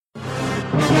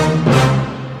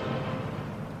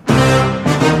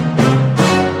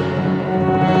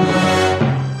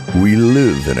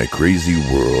in a crazy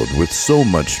world with so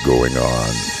much going on.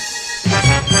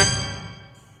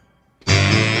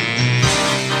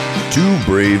 Two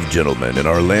brave gentlemen in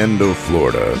Orlando,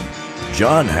 Florida,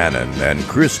 John Hannon and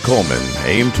Chris Coleman,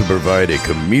 aim to provide a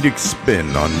comedic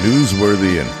spin on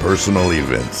newsworthy and personal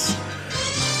events,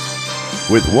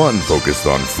 with one focused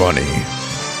on funny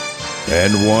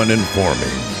and one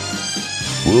informing.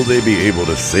 Will they be able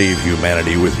to save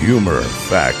humanity with humor,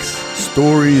 facts,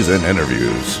 stories, and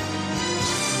interviews?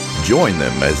 Join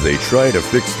them as they try to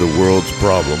fix the world's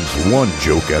problems one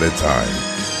joke at a time.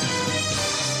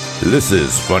 This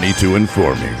is Funny to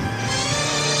Informing.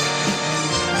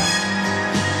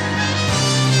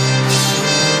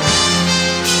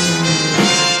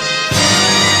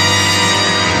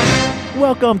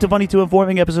 Welcome to Funny to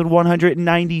Informing, episode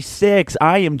 196.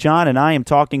 I am John, and I am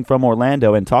talking from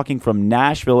Orlando, and talking from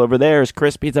Nashville over there is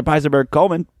Chris Pizza Peisenberg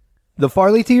Coleman. The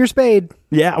Farley to your spade.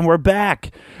 Yeah, and we're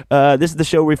back. This is the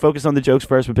show where we focus on the jokes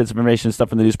first, with bits of information, stuff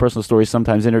from the news, personal stories,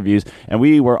 sometimes interviews. And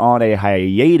we were on a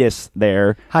hiatus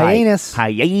there. Hiatus.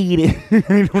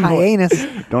 Hiatus. Hiatus.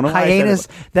 Don't know why hiatus.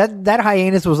 That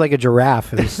hiatus was like a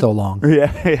giraffe. It was so long.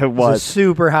 Yeah, it It was a was.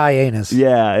 super hiatus.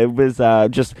 Yeah, it was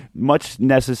just much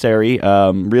necessary,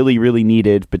 really, really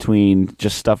needed between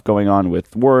just stuff going on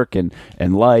with work and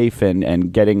life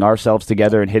and getting ourselves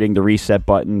together and hitting the reset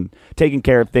button, taking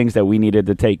care of things that we needed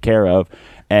to take care of.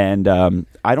 And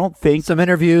I don't think... Some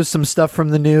interviews, some stuff from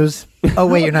the news. Oh,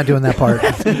 wait, you're not doing that part.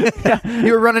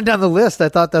 You were running down the list. I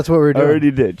thought that's what we were I doing.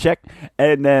 already did. Check.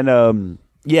 And then,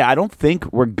 yeah, I don't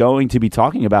think we're going to be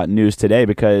talking about news today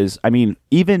because, I mean,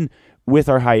 even with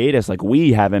our hiatus, like,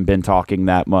 we haven't been talking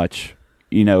that much,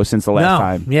 since the last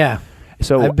time. Yeah.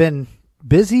 So I've been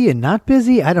busy and not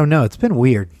busy. I don't know. It's been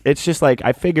weird. it's just like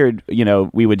I figured,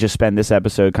 we would just spend this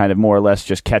episode kind of more or less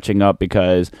just catching up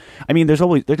because, I mean, there's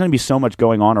going to be so much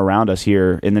going on around us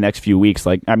here in the next few weeks.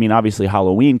 Like, I mean, obviously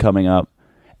Halloween coming up,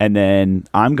 and then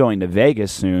I'm going to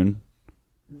Vegas soon.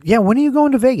 Yeah, when are you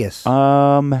going to Vegas?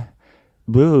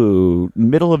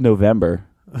 Middle of November.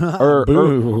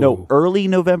 Early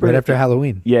November. Right after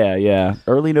Halloween. Yeah.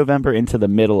 Early November into the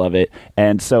middle of it.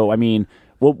 And so, I mean,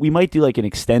 well, we might do like an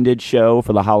extended show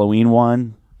for the Halloween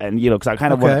one. And, because I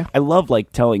kind of I love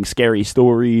like telling scary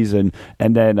stories and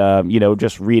then,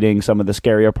 just reading some of the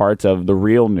scarier parts of the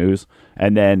real news.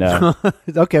 And then,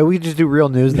 Okay, we just do real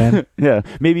news then. yeah,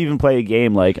 maybe even play a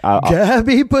game like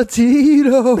Gabby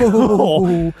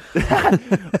Petito.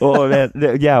 Oh man,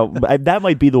 yeah, that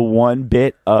might be the one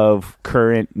bit of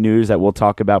current news that we'll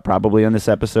talk about probably on this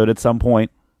episode at some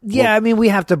point. Yeah, I mean, we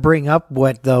have to bring up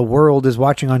what the world is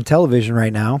watching on television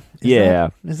right now.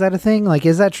 Is that a thing? Like,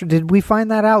 is that true? Did we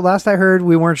find that out? Last I heard,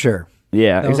 we weren't sure.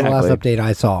 Yeah, that was exactly. the last update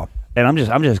I saw. And I'm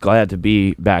just glad to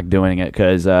be back doing it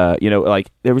because like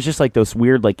there was just like this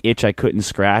weird like itch I couldn't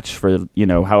scratch for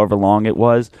however long it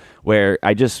was, where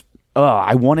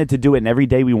I wanted to do it, and every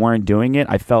day we weren't doing it,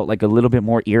 I felt like a little bit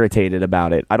more irritated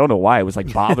about it. I don't know why. It was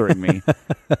like bothering me.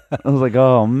 I was like,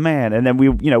 oh man. And then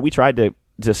we tried to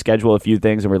schedule a few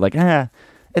things, and we're like,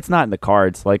 it's not in the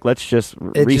cards. Like, let's just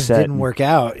reset. It just didn't work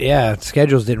out. Yeah,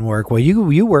 schedules didn't work. Well,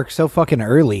 you work so fucking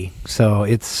early, so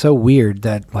it's so weird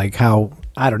that like how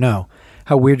I don't know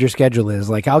how weird your schedule is.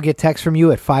 Like, I'll get texts from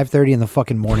you at 5:30 in the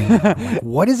fucking morning. I'm like,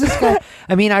 what is this guy?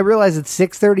 I mean, I realize it's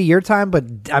 6:30 your time, but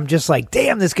I'm just like,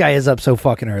 damn, this guy is up so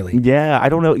fucking early. Yeah, I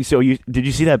don't know. So did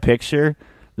you see that picture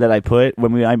that I put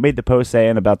when I made the post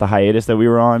saying about the hiatus that we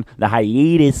were on? The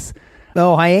hiatus.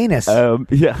 Oh, hiatus.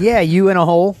 Yeah. Yeah, you in a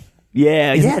hole.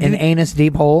 Yeah, An anus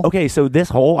deep hole. Okay, so this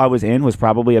hole I was in was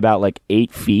probably about like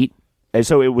 8 feet. And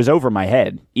so it was over my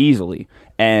head easily.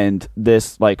 And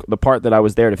this, like, the part that I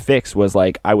was there to fix was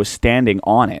like I was standing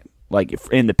on it, like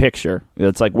in the picture.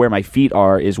 It's like where my feet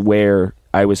are is where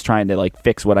I was trying to like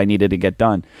fix what I needed to get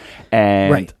done.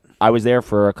 And Right. I was there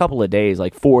for a couple of days,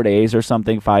 like 4 days or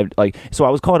something, 5, like, so I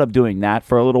was caught up doing that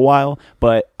for a little while,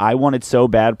 but I wanted so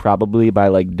bad probably by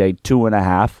like day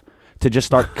 2.5 to just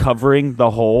start covering the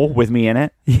hole with me in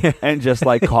it and just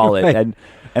like call it Right.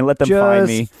 and let them find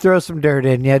me. Just throw some dirt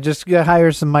in. Yeah, just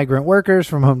hire some migrant workers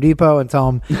from Home Depot and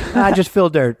tell them, just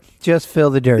fill dirt. Just fill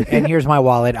the dirt. And here's my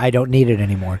wallet. I don't need it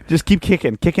anymore. Just keep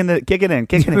kicking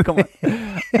in. Come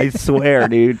on. I swear,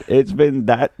 dude, it's been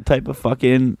that type of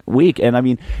fucking week. And I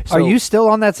mean, so, Are you still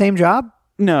on that same job?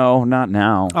 No, not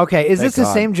now. Okay, is Thank this the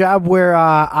God. same job where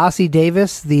Ossie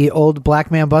Davis, the old black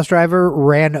man bus driver,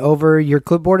 ran over your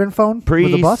clipboard and phone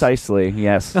with a bus? Precisely,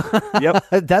 yes. Yep.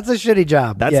 That's a shitty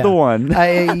job. That's Yeah. the one.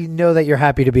 I know that you're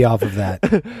happy to be off of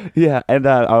that. Yeah, and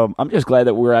I'm just glad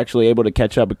that we're actually able to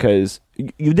catch up because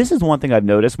this is one thing I've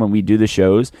noticed when we do the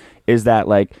shows is that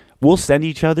like we'll send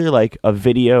each other like a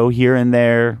video here and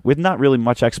there with not really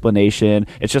much explanation.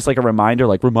 It's just like a reminder,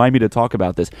 like remind me to talk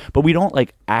about this. But we don't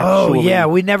like actually. Oh yeah,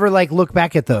 we never like look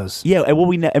back at those. Yeah, and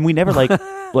we never like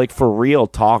like for real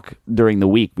talk during the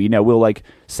week. We'll like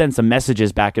send some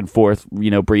messages back and forth,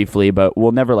 briefly, but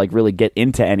we'll never like really get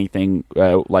into anything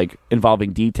like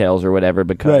involving details or whatever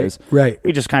because right.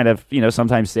 we just kind of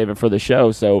sometimes save it for the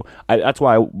show. So that's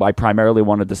why I primarily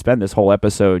wanted to spend this whole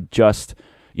episode just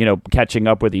catching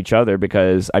up with each other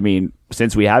because, I mean,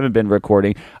 since we haven't been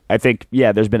recording, I think,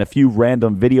 there's been a few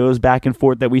random videos back and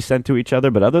forth that we sent to each other.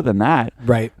 But other than that,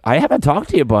 right. I haven't talked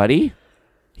to you, buddy.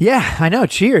 Yeah, I know.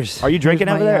 Cheers. Are you drinking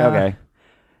over there? Okay.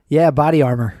 Yeah, body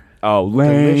armor. Oh,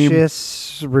 lame.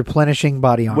 Delicious, replenishing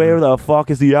body armor. Where the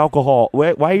fuck is the alcohol?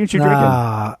 Why aren't you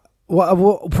drinking?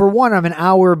 Well, for one, I'm an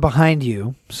hour behind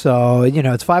you, so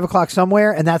it's 5 o'clock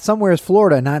somewhere, and that somewhere is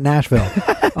Florida, not Nashville.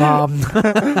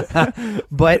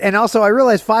 But also, I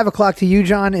realize 5 o'clock to you,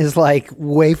 John, is like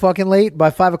way fucking late. By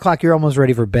 5 o'clock, you're almost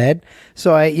ready for bed.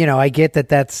 So I get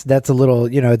that's a little,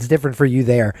 it's different for you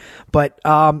there. But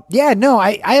I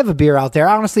have a beer out there.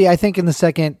 Honestly, I think in the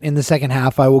second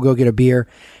half, I will go get a beer.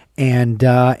 And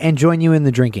join you in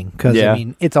the drinking because I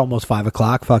mean it's almost 5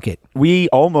 o'clock. Fuck it. We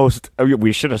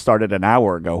should have started an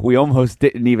hour ago. We almost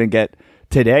didn't even get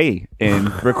today in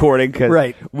recording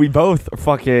because we both are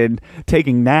fucking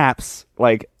taking naps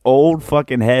like old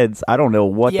fucking heads. I don't know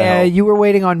what. the hell. You were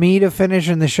waiting on me to finish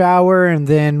in the shower, and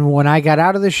then when I got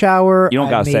out of the shower, you don't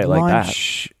gotta say it like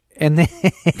that. And then,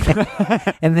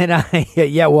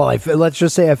 let's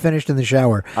just say I finished in the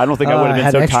shower. I don't think I would have been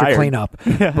had so extra tired. Cleanup,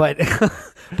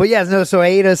 but so I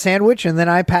ate a sandwich and then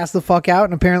I passed the fuck out,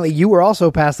 and apparently you were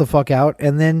also passed the fuck out,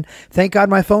 and then thank God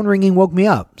my phone ringing woke me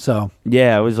up. So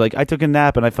I was like, I took a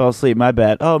nap and I fell asleep. My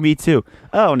bad. Oh, me too.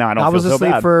 Oh no, I don't. I was feel so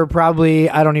asleep bad. for probably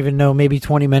I don't even know, maybe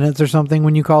 20 minutes or something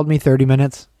when you called me. 30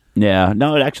 minutes. Yeah,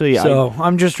 no, actually. So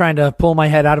I'm just trying to pull my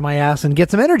head out of my ass and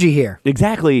get some energy here.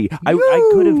 Exactly.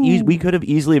 We could have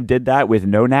easily did that with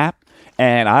no nap,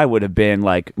 and I would have been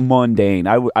like mundane.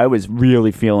 I was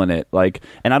really feeling it, like,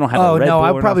 and I don't have. Oh a Red no,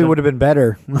 Bull I probably would have been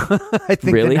better. I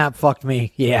think Really? the nap fucked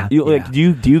me. Yeah.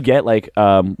 Do you get like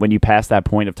when you pass that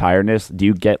point of tiredness? Do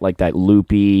you get like that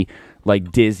loopy, like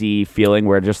dizzy feeling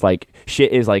where just like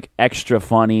shit is like extra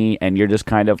funny and you're just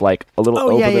kind of like a little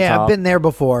over the top? I've been there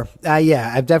before.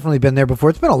 I've definitely been there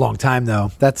before. It's been a long time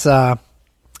though. That's I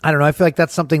don't know. I feel like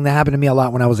that's something that happened to me a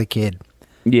lot when I was a kid.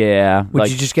 Yeah,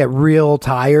 Which you just get real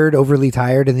tired, overly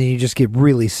tired, and then you just get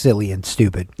really silly and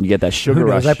stupid. You get that sugar Who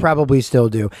knows? rush. I probably still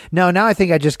do. No, now I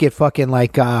think I just get fucking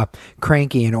like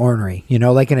cranky and ornery,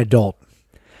 like an adult.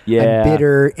 Yeah, I'm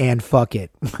bitter and fuck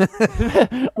it.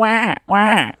 Wah,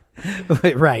 wah.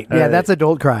 Right. Yeah, that's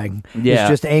adult crying. Yeah. It's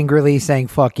just angrily saying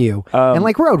fuck you. And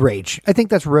like road rage. I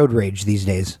think that's road rage these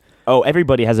days. Oh,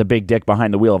 everybody has a big dick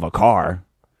behind the wheel of a car.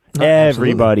 Oh,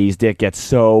 Everybody's dick gets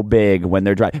so big when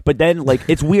they're driving. But then, like,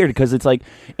 it's weird because it's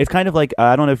kind of like,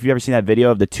 I don't know if you've ever seen that video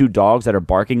of the two dogs that are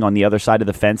barking on the other side of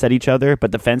the fence at each other,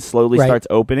 but the fence slowly starts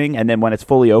opening, and then when it's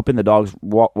fully open, the dogs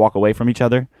walk away from each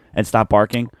other and stop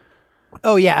barking.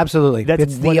 Oh, yeah, absolutely.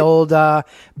 It's the old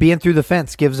being through the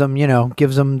fence gives them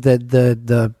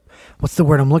the what's the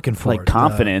word I'm looking for? Like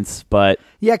confidence, but...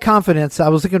 Yeah, confidence. I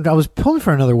was pulling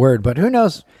for another word, but who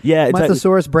knows? Yeah, it's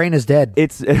Mythosaurus brain is dead.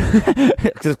 It's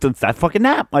that fucking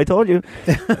nap. I told you.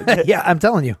 Yeah, I'm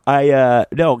telling you.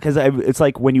 No, because it's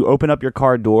like when you open up your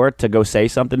car door to go say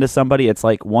something to somebody, it's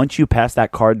like once you pass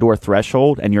that car door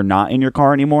threshold and you're not in your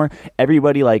car anymore,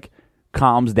 everybody like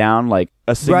calms down like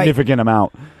a significant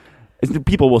amount.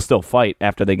 People will still fight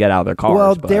after they get out of their cars.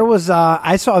 Well, but. there was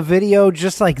I saw a video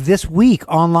just like this week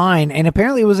online, and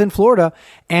apparently it was in Florida,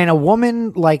 and a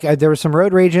woman, like there was some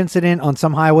road rage incident on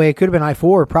some highway. It could have been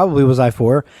I-4, probably was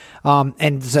I-4.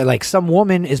 And so, like some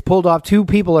woman is pulled off, two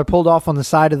people are pulled off on the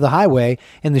side of the highway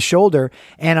in the shoulder,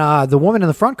 and the woman in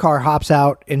the front car hops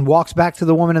out and walks back to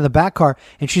the woman in the back car,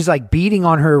 and she's like beating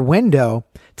on her window,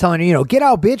 telling her, get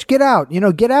out, bitch, get out,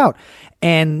 get out.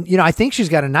 And, I think she's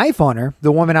got a knife on her,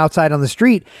 the woman outside on the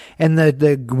street. And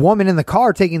the woman in the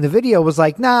car taking the video was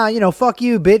like, nah, fuck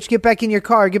you, bitch. Get back in your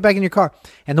car. Get back in your car.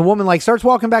 And the woman like starts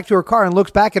walking back to her car and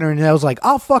looks back at her. And I was like,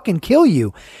 I'll fucking kill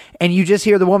you. And you just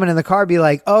hear the woman in the car be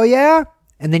like, oh, yeah.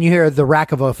 And then you hear the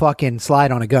rack of a fucking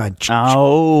slide on a gun.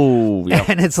 Oh, yeah.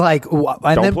 And it's like,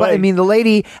 But I mean, the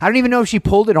lady, I don't even know if she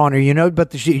pulled it on her,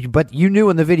 but you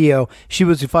knew in the video she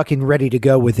was fucking ready to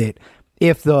go with it.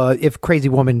 If crazy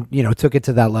woman, took it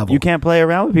to that level. You can't play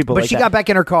around with people but like she that. got back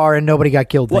in her car and nobody got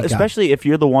killed. Well, thank God. especially if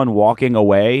you're the one walking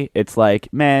away, it's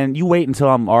like, man, you wait until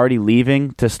I'm already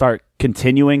leaving to start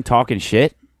continuing talking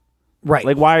shit. Right.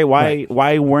 Like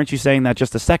why weren't you saying that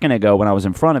just a second ago when I was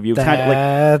in front of you? It's kind of like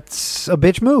That's a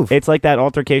bitch move. it's like that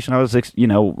altercation I was at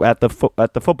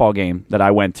the football game that I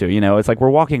went to. It's like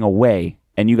we're walking away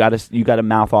and you got to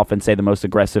mouth off and say the most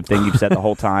aggressive thing you've said the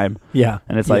whole time. Yeah.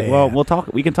 And it's like,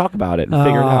 we can talk about it and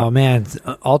figure it out. Oh man,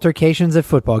 altercations at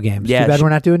football games. Yeah, Too bad we're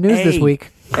not doing news this week.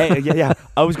 Yeah.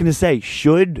 I was gonna say,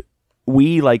 should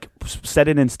we like set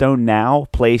it in stone now?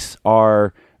 Place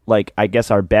our I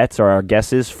guess our bets or our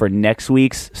guesses for next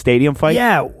week's stadium fight.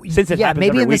 Yeah, since it happens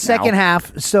maybe every in the week second now.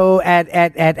 half. So at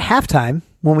halftime,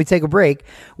 when we take a break,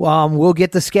 we'll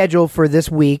get the schedule for this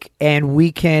week, and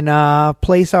we can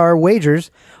place our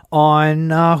wagers on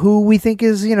who we think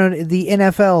is the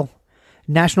NFL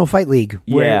National Fight League.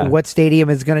 What stadium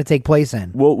is going to take place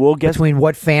in? We'll guess between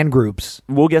what fan groups.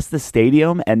 We'll guess the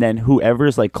stadium, and then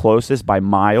whoever's closest by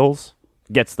miles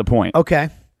gets the point. Okay.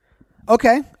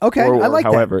 I like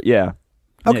however, that. Yeah.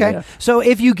 Okay. Yeah. So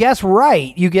if you guess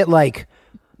right, you get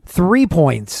 3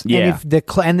 points. Yeah.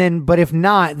 But if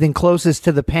not, then closest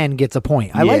to the pen gets a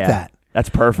point. I like that. That's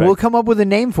perfect. We'll come up with a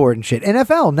name for it and shit.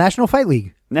 NFL, National Fight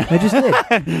League. I just did.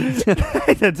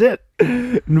 That's it.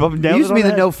 It used to be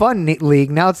the No Fun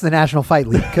League. Now it's the National Fight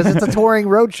League because it's a touring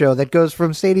road show that goes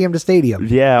from stadium to stadium.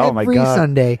 Yeah. Oh my God. Every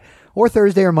Sunday or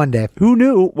Thursday or Monday. Who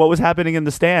knew what was happening in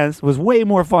the stands was way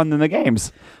more fun than the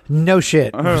games? No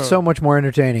shit. So much more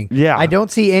entertaining. Yeah. I don't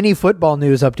see any football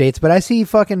news updates, but I see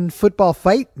fucking football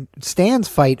stands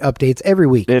fight updates every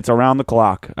week. It's around the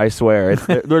clock, I swear.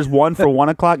 There's one for 1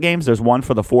 o'clock games, there's one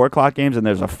for the 4 o'clock games, and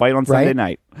there's a fight on Sunday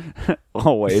night.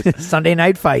 Always. Sunday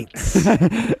night fights.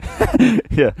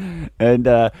 Yeah. And,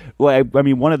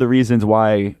 one of the reasons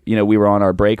why, we were on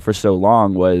our break for so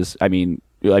long was,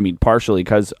 partially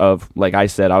because of, like I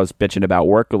said, I was bitching about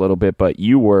work a little bit, but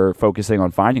you were focusing on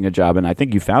finding a job, and I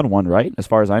think you found one, right? As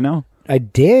far as I know. I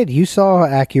did. You saw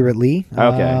accurately.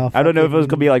 Okay. I don't know if it was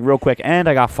going to be real quick, and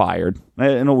I got fired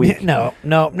in a week. No,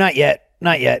 not yet.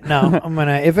 Not yet. No, I'm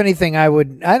gonna. If anything, I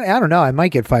would. I don't know. I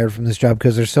might get fired from this job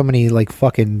because there's so many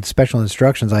fucking special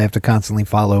instructions I have to constantly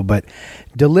follow. But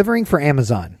delivering for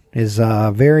Amazon is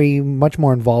very much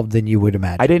more involved than you would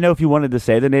imagine. I didn't know if you wanted to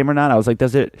say the name or not. I was like,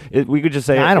 does it we could just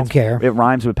say I don't care. It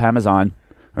rhymes with Pamazon,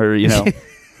 or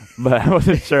but I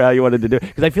wasn't sure how you wanted to do it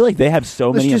because I feel like they have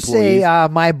so many Let's just employees. say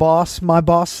my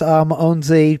boss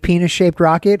owns a penis-shaped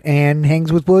rocket and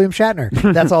hangs with William Shatner.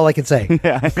 That's all I can say.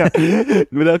 Yeah, I know.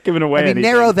 Without giving away anything.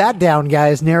 Narrow that down,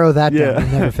 guys. Narrow that down.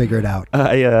 You'll never figure it out.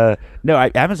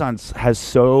 Amazon has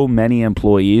so many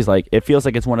employees. It feels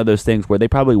like it's one of those things where they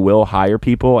probably will hire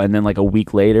people, and then a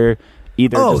week later,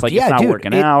 either it's not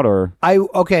working out, or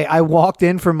I walked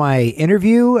in for my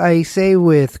interview. I say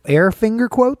with air finger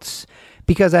quotes.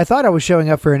 Because I thought I was showing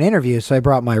up for an interview, so I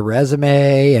brought my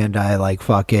resume and I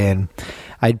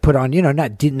I'd put on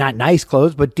not nice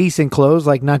clothes but decent clothes,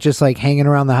 not just hanging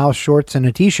around the house shorts and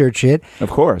a t-shirt shit. Of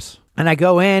course. And I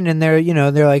go in and they're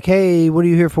like, hey, what are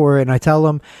you here for? And I tell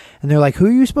them, and they're like, who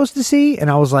are you supposed to see? And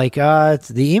I was like,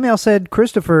 the email said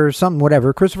Christopher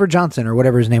Johnson or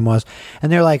whatever his name was.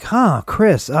 And they're like,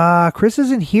 Chris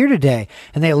isn't here today.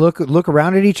 And they look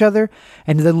around at each other,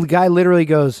 and the guy literally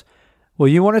goes, well,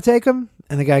 you want to take him?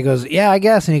 And the guy goes, yeah, I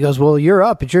guess. And he goes, well, you're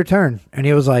up. It's your turn. And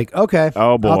he was like, okay,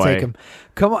 oh boy, I'll take him.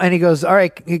 Come on. And he goes, all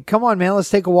right, come on, man. Let's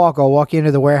take a walk. I'll walk you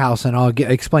into the warehouse and I'll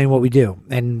explain what we do.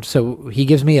 And so he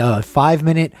gives me a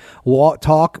 5-minute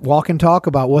walk and talk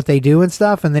about what they do and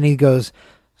stuff. And then he goes,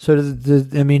 so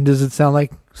does it sound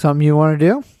like something you want to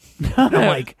do? I'm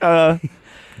like,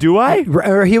 do I?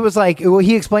 Or he was like, well,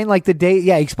 he explained the day.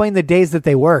 Yeah, he explained the days that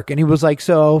they work. And he was like,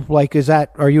 so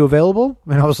are you available?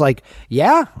 And I was like,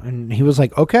 yeah. And he was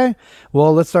like, okay,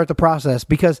 well, let's start the process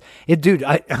because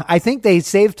I think they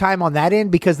save time on that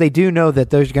end because they do know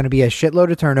that there's going to be a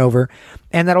shitload of turnover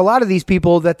and that a lot of these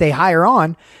people that they hire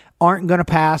on aren't going to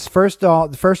pass. First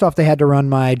off, they had to run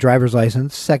my driver's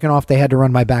license. Second off, they had to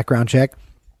run my background check.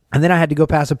 And then I had to go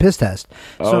pass a piss test.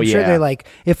 So I'm sure they're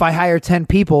if I hire 10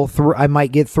 people, I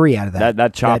might get 3 out of that.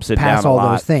 That chops it pass down all a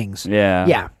lot. those things. Yeah.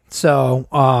 Yeah. So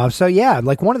yeah,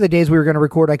 one of the days we were going to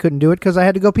record, I couldn't do it because I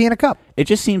had to go pee in a cup. It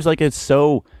just seems like it's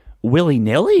so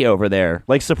willy-nilly over there,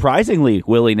 surprisingly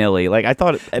willy-nilly. I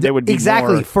thought there would be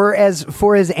exactly more. for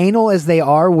as anal as they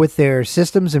are with their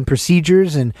systems and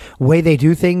procedures and way they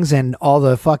do things and all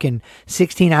the fucking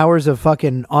 16 hours of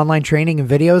fucking online training and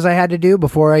videos I had to do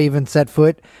before I even set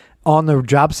foot on the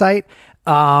job site.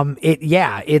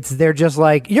 They're just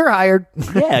like, you're hired.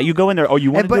 Yeah, you go in there. Oh,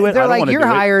 you want to do it? They're I don't like, wanna you're do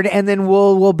it. hired, and then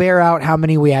we'll bear out how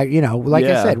many we, I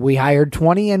said, we hired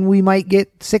 20, and we might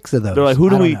get 6 of those. They're like, who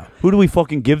do we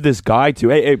fucking give this guy to?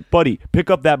 Hey, buddy, pick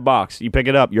up that box. You pick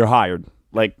it up. You're hired.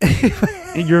 Like,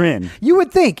 you're in. You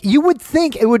would think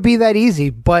it would be that easy,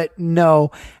 but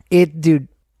no. Dude,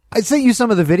 I sent you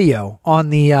some of the video on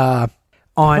the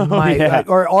on my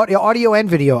or audio and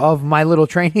video of my little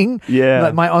training. Yeah,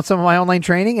 on some of my online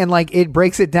training, and like it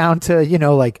breaks it down to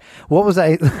like what was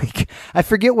I like? I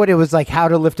forget what it was like, how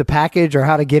to lift a package or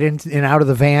how to get in and out of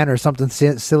the van or something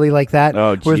silly like that.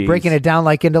 Oh, where it's breaking it down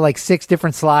like into like 6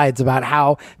 different slides about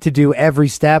how to do every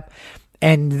step.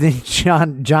 And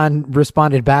then John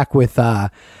responded back with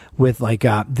like,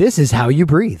 this is how you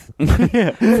breathe.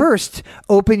 First,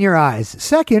 open your eyes.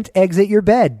 Second, exit your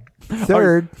bed.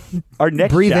 Third, our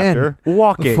next breathe chapter, in.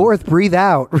 Walking. Fourth, breathe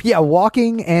out. Yeah,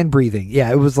 walking and breathing.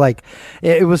 Yeah, it was like,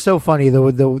 it was so funny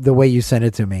the way you sent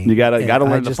it to me. You gotta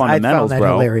learn the fundamentals, I found that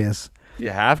bro. Hilarious.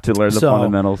 You have to learn the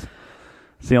fundamentals.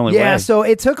 It's the only way. Yeah, so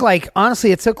it took like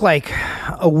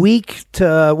a week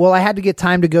to, I had to get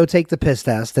time to go take the piss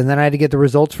test, and then I had to get the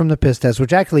results from the piss test,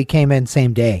 which actually came in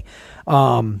same day.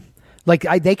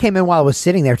 They came in while I was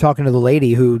sitting there talking to the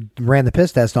lady who ran the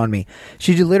piss test on me.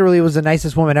 She literally was the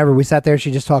nicest woman ever. We sat there, she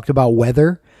just talked about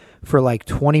weather for like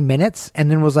 20 minutes,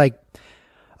 and then was like,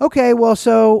 okay, well,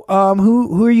 so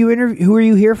who are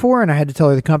you here for? And I had to tell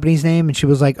her the company's name, and she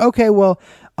was like, okay, well,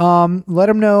 let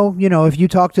them know, if you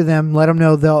talk to them, let them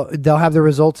know they'll have the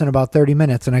results in about 30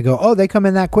 minutes. And I go, oh, they come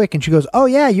in that quick? And she goes, oh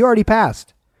yeah, you already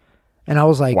passed. And I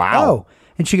was like, wow. Oh.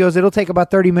 And she goes, it'll take about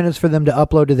 30 minutes for them to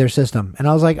upload to their system. And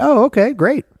I was like, oh, okay,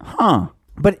 great. Huh.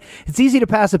 But it's easy to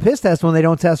pass a piss test when they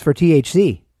don't test for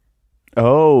THC.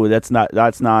 Oh, that's not,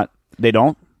 they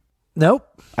don't? Nope.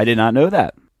 I did not know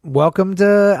that. Welcome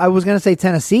to, I was going to say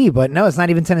Tennessee, but no, it's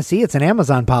not even Tennessee. It's an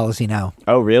Amazon policy now.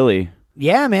 Oh, really?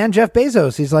 Yeah, man, Jeff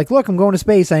Bezos. He's like, look, I'm going to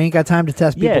space. I ain't got time to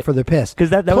test people for their piss.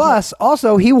 Plus,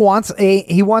 also, he wants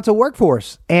a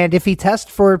workforce, and if he tests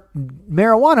for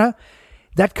marijuana,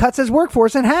 that cuts his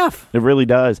workforce in half. It really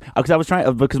does.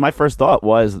 Because my first thought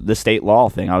was the state law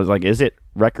thing. I was like, is it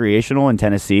recreational in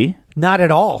Tennessee? Not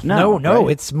at all. No.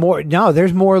 Right? It's more. No,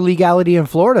 there's more legality in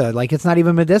Florida. Like, it's not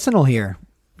even medicinal here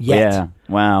yet. Yeah.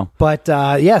 Wow. But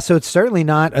so it's certainly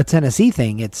not a Tennessee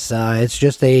thing. It's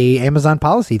just a Amazon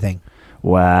policy thing.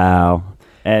 Wow.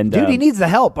 And dude, he needs the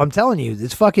help. I'm telling you,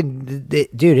 it's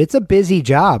dude, it's a busy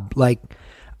job. Like,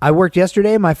 I worked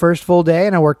yesterday, my first full day,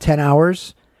 and I worked 10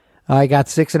 hours. I got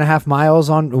 6.5 miles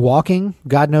on walking.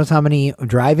 God knows how many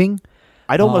driving.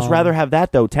 I'd almost rather have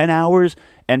that though. 10 hours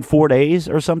and 4 days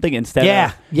or something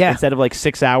instead of like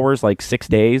 6 hours, like 6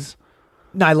 days.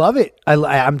 No, I love it.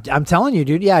 I'm telling you,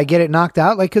 dude. Yeah, I get it knocked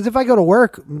out. Like, because if I go to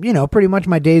work, pretty much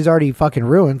my day's already fucking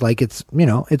ruined. Like, it's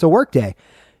it's a work day.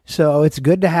 So it's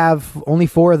good to have only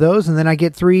 4 of those, and then I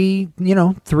get 3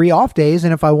 off days.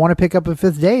 And if I want to pick up a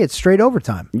 5th day, it's straight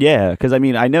overtime. Yeah, because I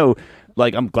mean, I know,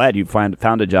 like, I'm glad you found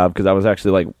a job, because I was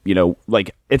actually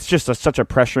like, it's just such a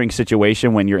pressuring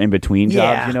situation when you're in between jobs.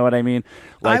 Yeah. You know what I mean?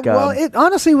 Like, it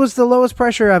honestly was the lowest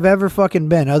pressure I've ever fucking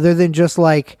been, other than just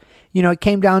like, it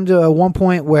came down to one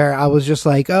point where I was just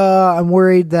like, I'm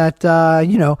worried that,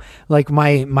 like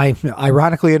my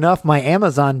ironically enough, my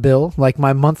Amazon bill, like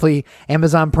my monthly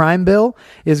Amazon Prime bill,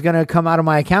 is going to come out of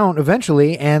my account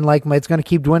eventually. And like it's going to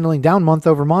keep dwindling down month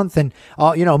over month, and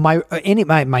all, my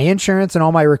insurance and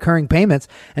all my recurring payments.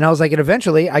 And I was like, and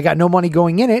eventually I got no money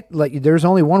going in it. Like, there's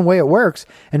only one way it works,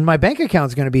 and my bank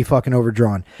account's going to be fucking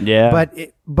overdrawn. Yeah.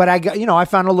 But I got, I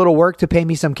found a little work to pay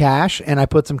me some cash, and I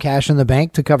put some cash in the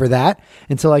bank to cover that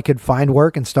until I could find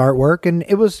work and start work. And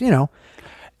it was,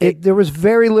 there was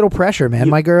very little pressure, man.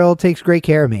 My girl takes great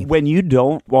care of me. When you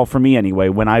don't, well, for me anyway,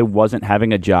 when I wasn't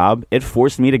having a job, it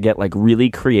forced me to get like really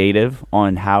creative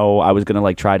on how I was going to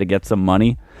like try to get some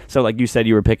money. So like you said,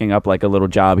 you were picking up like a little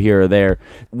job here or there.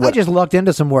 I just looked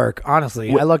into some work,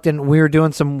 honestly. I looked in, we were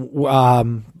doing some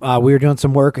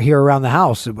work here around the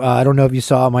house. I don't know if you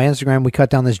saw on my Instagram, we cut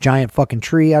down this giant fucking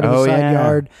tree out of the side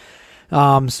yard.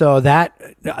 So that,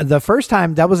 the first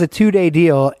time, that was a 2-day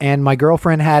deal, and my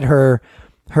girlfriend had her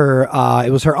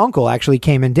it was her uncle actually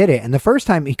came and did it. And the first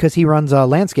time, because he runs a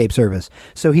landscape service,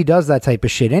 so he does that type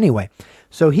of shit anyway.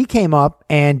 So he came up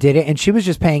and did it, and she was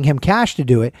just paying him cash to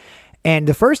do it. And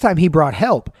the first time he brought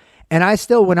help, and I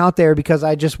still went out there because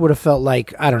I just would have felt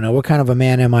like, I don't know, what kind of a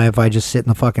man am I if I just sit in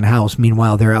the fucking house?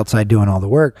 Meanwhile, they're outside doing all the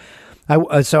work.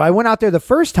 So I went out there the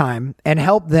first time and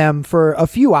helped them for a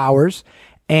few hours.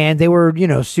 And they were,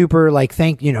 super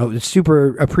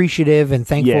super appreciative and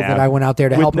thankful that I went out there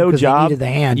to help them because they needed the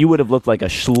hand. You would have looked like a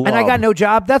schlub. And I got no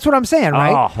job. That's what I'm saying,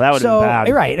 right? Oh, that would have been bad.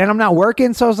 Right. And I'm not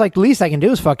working, so I was like, the least I can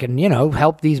do is fucking,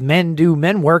 help these men do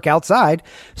men work outside.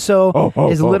 So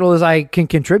little as I can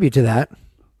contribute to that.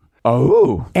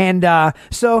 Oh. And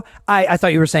so I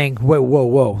thought you were saying, whoa,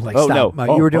 like Oh, stop.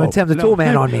 no. You were doing Tim the No. Tool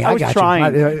Man on me. I I was got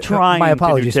trying you. to My do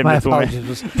apologies. Tim My the Tool Man.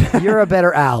 apologies. You're a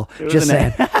better Al. Just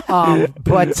saying.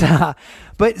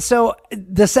 But so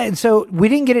so we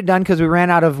didn't get it done because we ran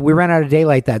out of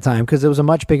daylight that time because it was a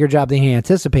much bigger job than he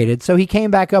anticipated. So he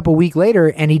came back up a week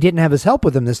later and he didn't have his help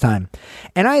with him this time.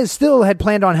 And I still had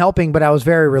planned on helping, but I was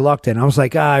very reluctant. I was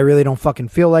like, I really don't fucking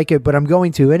feel like it, but I'm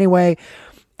going to anyway.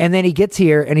 And then he gets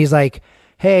here and he's like,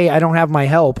 hey, I don't have my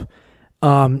help.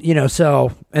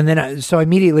 So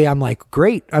immediately I'm like,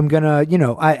 great. I'm gonna,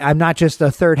 I'm not just a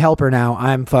third helper now.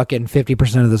 I'm fucking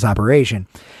 50% of this operation.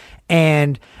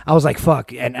 And I was like,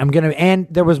 fuck. And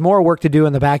there was more work to do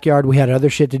in the backyard. We had other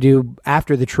shit to do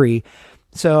after the tree.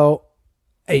 So,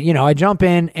 I jump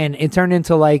in and it turned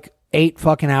into like 8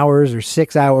 fucking hours or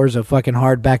 6 hours of fucking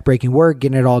hard back-breaking work,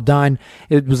 getting it all done.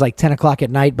 It was like 10 o'clock at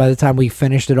night. By the time we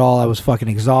finished it all, I was fucking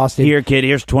exhausted. Here, kid,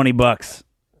 here's $20.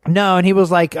 No, and he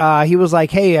was like,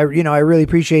 hey, I really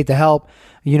appreciate the help.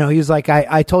 He was like,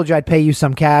 I told you I'd pay you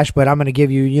some cash, but I'm going to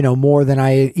give you, more than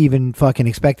I even fucking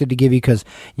expected to give you because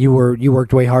you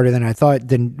worked way harder than I thought,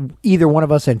 than either one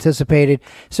of us anticipated.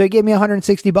 So he gave me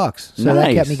 $160. So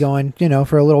that kept me going,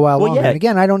 for a little while longer. Yeah. And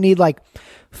again, I don't need like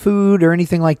food or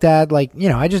anything like that. Like,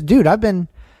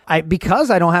 because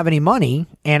I don't have any money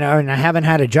and I haven't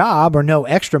had a job or no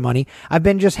extra money, I've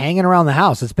been just hanging around the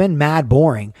house. It's been mad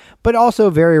boring, but also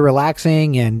very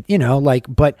relaxing. And,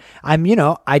 but I'm,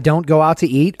 I don't go out to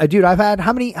eat. Dude, I've had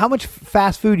how much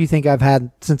fast food do you think I've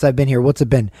had since I've been here? What's it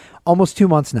been? Almost 2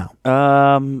 months now.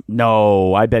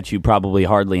 No, I bet you probably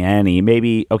hardly any.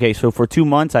 Maybe, okay, so for 2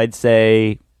 months, I'd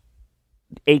say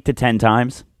 8 to 10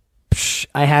 times.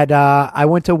 I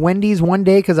went to Wendy's one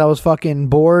day because I was fucking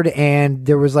bored and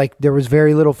there was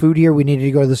very little food here. We needed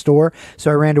to go to the store. So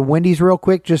I ran to Wendy's real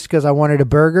quick just because I wanted a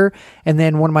burger. And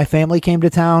then when my family came to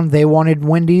town, they wanted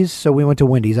Wendy's. So we went to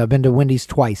Wendy's. I've been to Wendy's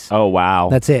twice. Oh, wow.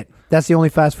 That's it. That's the only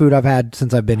fast food I've had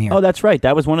since I've been here. Oh, that's right.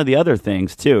 That was one of the other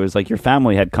things, too, is like your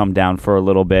family had come down for a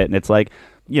little bit. And it's like,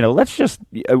 let's just,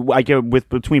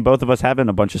 between both of us having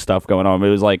a bunch of stuff going on, it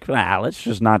was like, let's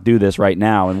just not do this right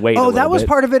now and wait. Oh, that was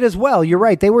part of it as well. You're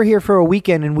right. They were here for a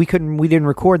weekend and we didn't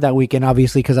record that weekend,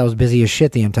 obviously, because I was busy as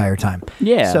shit the entire time.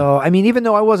 Yeah. So, I mean, even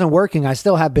though I wasn't working, I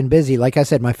still have been busy. Like I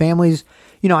said, my family's,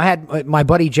 I had my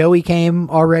buddy Joey came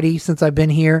already since I've been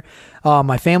here.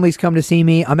 My family's come to see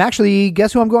me. I'm actually,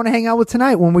 guess who I'm going to hang out with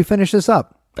tonight when we finish this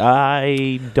up?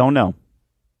 I don't know.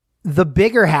 The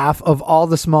bigger half of All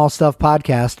the Small Stuff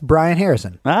podcast, Brian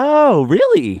Harrison. Oh,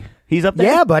 really? He's up there?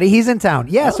 Yeah, buddy. He's in town.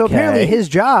 Yeah, Okay. So apparently his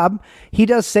job, he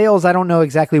does sales. I don't know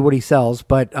exactly what he sells,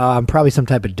 but probably some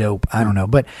type of dope. I don't know.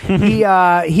 But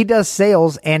he does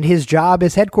sales, and his job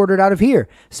is headquartered out of here.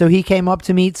 So he came up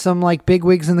to meet some like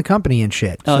bigwigs in the company and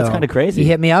shit. Oh, so that's kind of crazy. He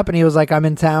hit me up, and he was like, I'm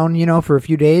in town, for a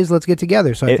few days. Let's get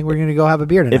together. So I think we're going to go have a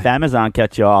beer tonight. If Amazon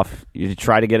cut you off, you should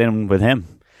try to get in with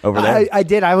him. Over there. I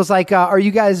did. I was like, are you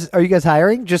guys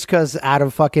hiring? Just because out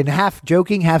of fucking half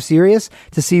joking, half serious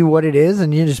to see what it is.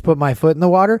 And you just put my foot in the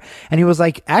water. And he was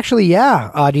like, actually,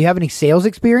 yeah. Do you have any sales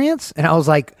experience? And I was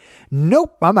like,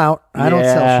 nope, I'm out. I don't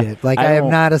sell shit. Like I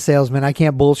am not a salesman. I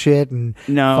can't bullshit and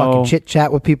fucking chit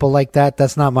chat with people like that.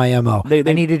 That's not my MO. I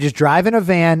need to just drive in a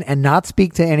van and not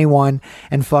speak to anyone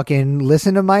and fucking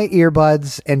listen to my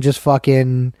earbuds and just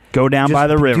fucking go down by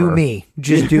the river. Do me.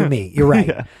 Just do me. You're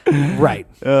right. Right.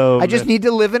 Oh, I just need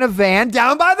to live in a van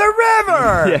down by the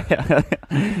river.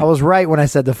 I was right when I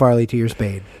said the Farley to your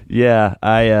spade. Yeah,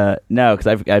 no,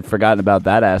 because I'd forgotten about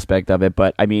that aspect of it.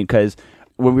 But I mean, because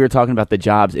when we were talking about the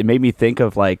jobs, it made me think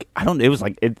of like, it was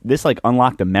like, this like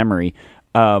unlocked a memory.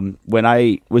 When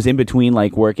I was in between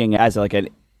like working as like an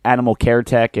animal care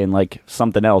tech and like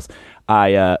something else,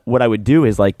 what I would do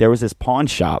is like, there was this pawn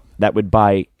shop that would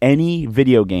buy any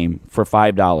video game for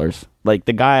 $5. Like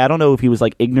the guy, I don't know if he was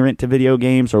like ignorant to video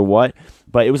games or what,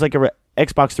 but it was like a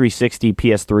Xbox 360,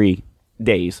 PS3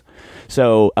 days.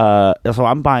 So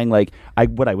I'm buying like,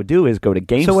 what I would do is go to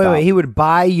GameStop. So wait, he would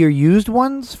buy your used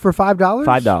ones for $5?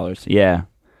 $5, yeah.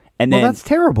 And then that's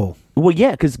terrible. Well,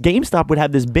 yeah, because GameStop would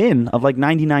have this bin of like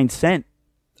 99 cent.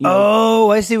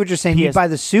 I see what you're saying. You buy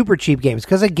the super cheap games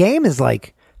because a game is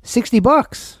like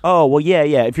 $60. Oh, well,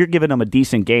 yeah. If you're giving him a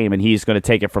decent game and he's going to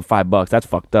take it for $5, that's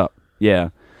fucked up. Yeah.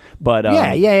 But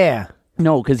yeah.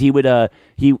 No, because he would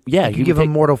you give him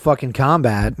Mortal fucking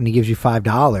Kombat and he gives you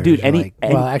 $5, dude.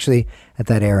 Well, actually, at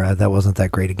that era, that wasn't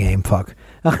that great a game. Fuck,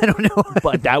 I don't know.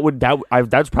 But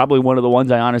that's probably one of the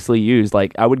ones I honestly used.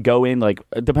 Like I would go in like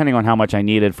depending on how much I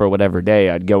needed for whatever day,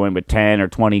 I'd go in with 10 or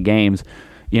 20 games.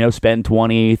 Spend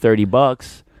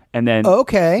 $20-$30, and then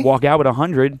walk out with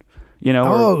 100. You know?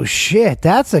 Oh shit,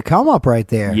 that's a come up right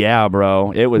there. Yeah,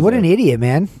 bro. It was What an idiot,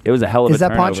 man. It was a hell of a Is that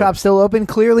pawn turnover. shop still open?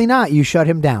 Clearly not. You shut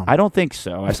him down. I don't think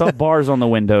so. I saw bars on the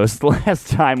windows the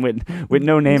last time with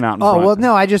no name out in Oh front. well,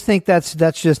 no. I just think that's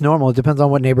just normal. It depends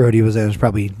on what neighborhood he was in. There's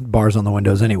probably bars on the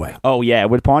windows anyway. Oh yeah,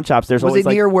 with pawn shops, there's Was always it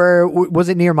near was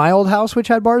it near my old house, which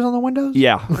had bars on the windows?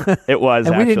 Yeah, it was.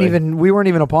 And actually. we weren't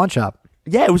even a pawn shop.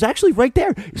 Yeah, it was actually right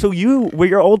there. So where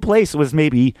your old place was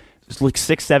maybe just like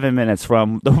 6-7 minutes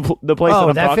from the place that Oh,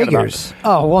 I'm that talking figures.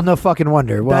 about. Oh well, no fucking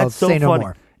wonder. Well, That's so say no funny.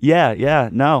 more. Yeah,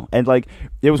 no, and like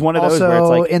it was one of those where it's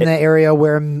Also, like in the area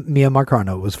where Mia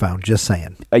Marcano was found. Just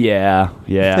saying. yeah.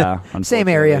 Same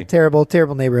area. unfortunately.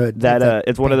 Terrible neighborhood. That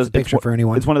it's one of paints those a picture for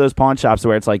anyone. It's one of those pawn shops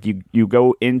where it's like you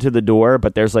go into the door,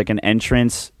 but there's like an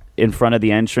entrance in front of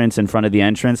the entrance.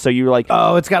 So you're like,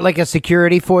 Oh, it's got like a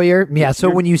security foyer. Yeah, so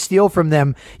when you steal from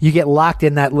them, you get locked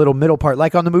in that little middle part,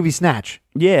 like on the movie Snatch.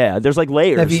 yeah, there's like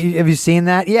layers. Have you seen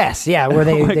that? Yes, yeah, where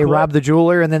they Like what? rob the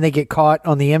jeweler and then they get caught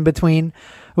on the in between.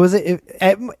 Was it?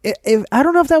 If I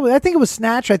don't know if that was. I think it was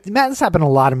Snatch. Matt, this happened in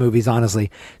a lot of movies,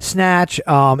 honestly. Snatch.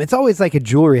 It's always like a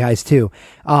jewelry heist too.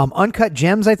 Uncut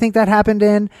Gems. I think that happened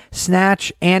in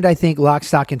Snatch, and I think Lock,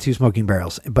 Stock, and Two Smoking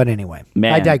Barrels. But anyway,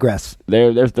 Man. I digress.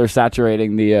 They're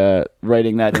saturating the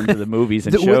writing that into the movies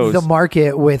and shows. The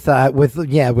market with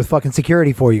fucking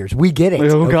security foyers. We get it.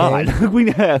 Oh okay? God,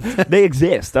 they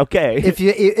exist. Okay.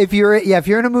 If you're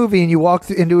in a movie and you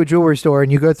walk into a jewelry store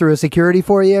and you go through a security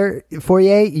foyer,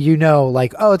 you know,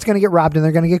 like, oh, it's going to get robbed and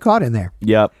they're going to get caught in there.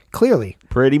 Yep. Clearly.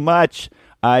 Pretty much.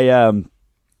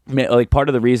 Like part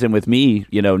of the reason with me,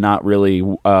 not really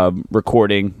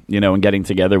recording, and getting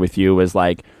together with you was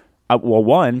like,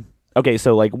 one,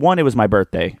 it was my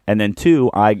birthday, and then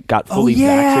two, I got fully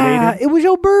vaccinated. It was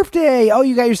your birthday. Oh,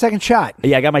 you got your second shot.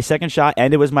 Yeah, I got my second shot,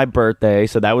 and it was my birthday,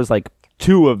 so that was like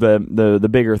two of the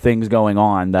bigger things going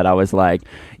on that I was like,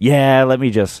 yeah, let me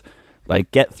just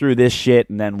like get through this shit,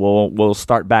 and then we'll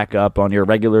start back up on your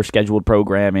regular scheduled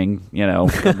programming,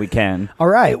 when we can. All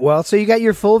right. Well, so you got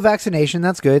your full vaccination.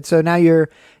 That's good. So now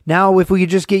if we could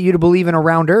just get you to believe in a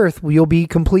round Earth, you'll be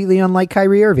completely unlike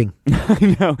Kyrie Irving.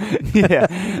 I know.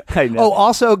 Yeah, I know. Oh,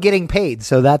 also getting paid.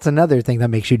 So that's another thing that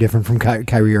makes you different from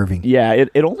Kyrie Irving. Yeah,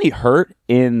 it only hurt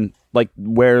in like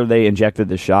where they injected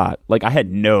the shot. Like I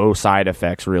had no side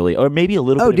effects really, or maybe a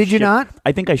little bit. Oh, of did you not?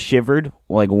 I think I shivered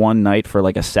like one night for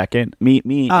like a second. Me. Oh,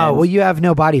 and, well, you have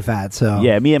no body fat, so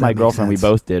yeah, me and that my makes girlfriend, sense. we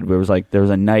both did. There was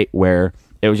a night where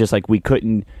it was just like we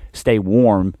couldn't stay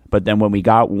warm, but then when we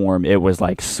got warm, it was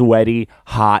like sweaty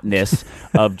hotness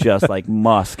of just like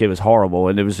musk. It was horrible,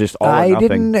 and it was just all or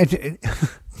nothing. didn't.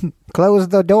 Close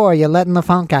the door. You're letting the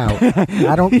funk out.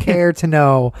 I don't care to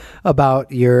know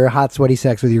about your hot, sweaty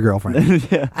sex with your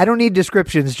girlfriend. Yeah. I don't need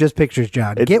descriptions, just pictures,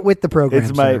 John. Get with the program.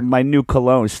 It's sir. my new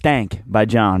cologne, Stank by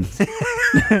John.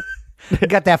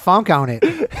 Got that funk on it.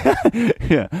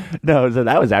 Yeah, no, so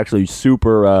that was actually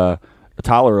super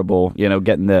tolerable.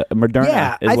 Getting the Moderna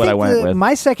Yeah, is what I went with.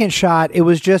 My second shot, it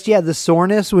was just the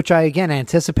soreness, which I again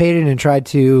anticipated and tried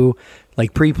to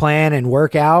like pre-plan and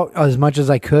work out as much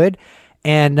as I could.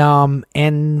 And I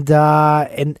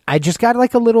just got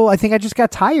like a little. I think I just got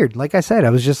tired. Like I said,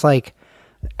 I was just like,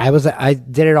 I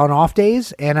did it on off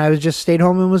days, and I was just stayed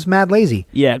home and was mad lazy.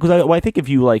 Yeah, because I think if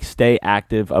you like stay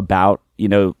active about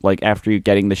like after you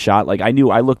getting the shot, like I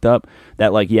looked up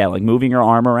that like moving your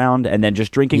arm around and then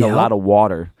just drinking a Yep. lot of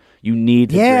water. You need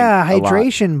to drink a lot.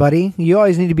 hydration, buddy. You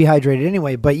always need to be hydrated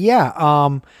anyway. But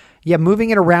moving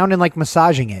it around and like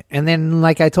massaging it. And then,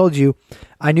 like I told you,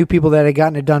 I knew people that had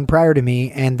gotten it done prior to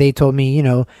me, and they told me,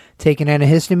 take an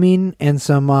antihistamine and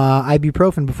some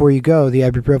ibuprofen before you go. The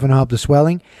ibuprofen will help the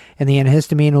swelling, and the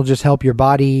antihistamine will just help your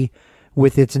body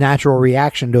with its natural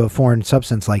reaction to a foreign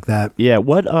substance like that. Yeah,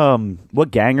 what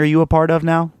gang are you a part of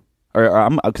now? Or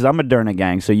because I'm a Moderna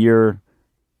gang, so you're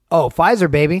Oh, Pfizer,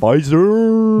 baby.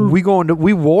 Pfizer.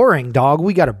 We warring, dog.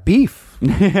 We got a beef.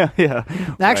 yeah.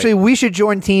 Actually, we should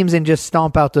join teams and just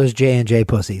stomp out those J&J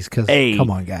pussies. Because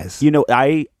come on, guys.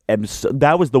 I am.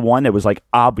 That was the one that was like,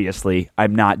 obviously,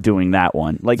 I'm not doing that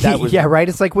one. Like that was. Yeah, right.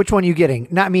 It's like, which one are you getting?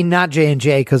 Not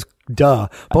J&J, because duh.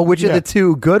 But which of the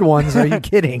two good ones are you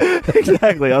getting?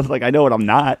 Exactly. I was like, I know what I'm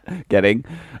not getting.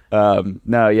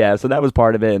 No, yeah. So that was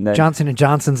part of it. And then Johnson &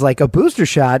 Johnson's like, a booster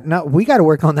shot? No, we got to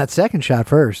work on that second shot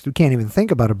first. We can't even think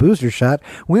about a booster shot.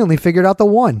 We only figured out the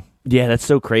one. Yeah, that's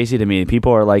so crazy to me.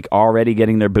 People are like already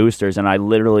getting their boosters, and I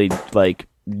literally like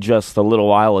just a little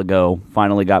while ago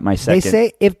finally got my second.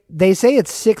 They say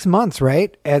it's 6 months,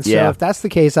 right? And so Yeah. if that's the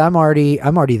case, I'm already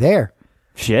there.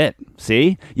 Shit.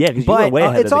 See? Yeah, because you But were way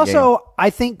ahead it's of the also game. I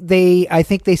think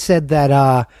they said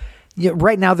that Yeah,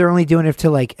 right now they're only doing it to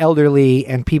like elderly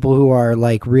and people who are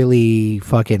like really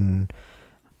fucking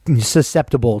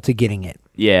susceptible to getting it.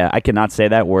 Yeah, I cannot say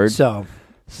that word. So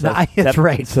that's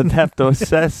right. Susceptible.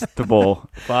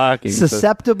 Fucking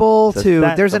Susceptible to. There's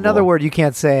susceptible. another word you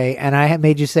can't say, and I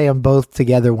made you say them both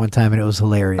together one time, and it was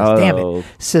hilarious. Oh. Damn it.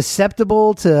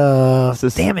 Susceptible to.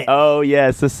 Damn it. Oh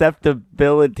yeah,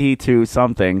 susceptibility to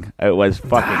something. It was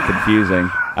fucking confusing.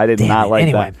 I did Damn not it. like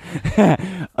Anyway. that.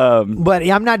 But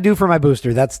I'm not due for my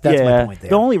booster. That's my point there.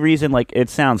 The only reason, like, it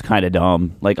sounds kind of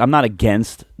dumb. Like, I'm not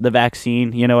against the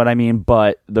vaccine, you know what I mean?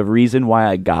 But the reason why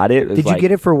I got it is Did you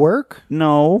get it for work?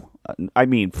 No. I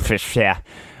mean, yeah,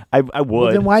 I would.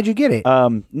 Well, then why'd you get it?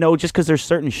 No, just because there's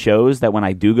certain shows that when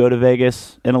I do go to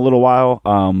Vegas in a little while,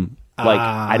 like,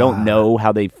 I don't know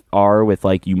how they are with,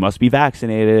 like, you must be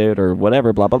vaccinated or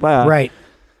whatever, blah, blah, blah. Right.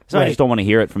 So I just don't want to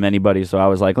hear it from anybody. So I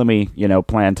was like, let me,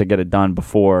 plan to get it done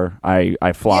before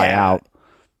I fly out.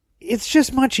 It's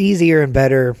just much easier and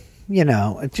better,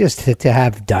 just to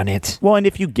have done it. Well, and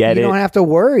if you get You it, don't have to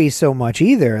worry so much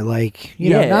either. Like,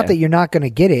 Yeah. not that you're not going to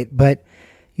get it, but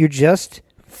you're just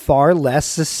far less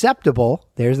susceptible.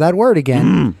 There's that word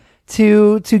again.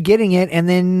 To getting it, and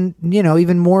then,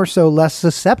 even more so less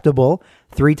susceptible,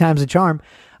 3 times the charm,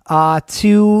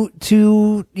 to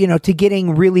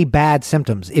getting really bad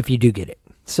symptoms if you do get it.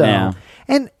 So, Yeah.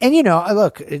 and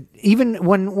look, even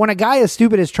when a guy as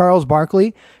stupid as Charles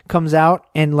Barkley comes out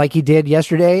and like he did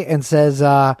yesterday and says,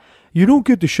 you don't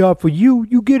get the shot for you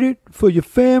get it for your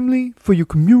family, for your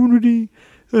community,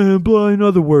 blah, in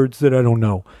other words that I don't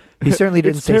know. He certainly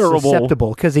didn't say terrible.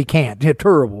 susceptible because he can't. Yeah,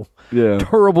 terrible. Yeah.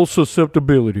 Terrible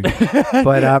susceptibility.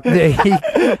 But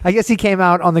I guess he came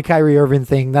out on the Kyrie Irving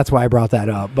thing. That's why I brought that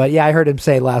up. But yeah, I heard him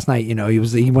say last night,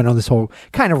 he went on this whole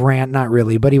kind of rant, not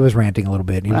really, but he was ranting a little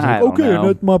bit. He was I like,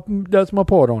 don't know. that's my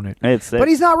part on it. But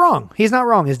He's not wrong. He's not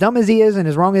wrong. As dumb as he is and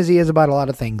as wrong as he is about a lot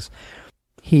of things,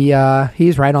 he's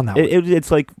right on that one.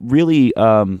 it's like really,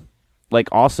 like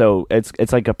also,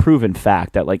 it's like a proven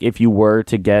fact that like if you were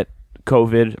to get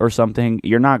COVID or something,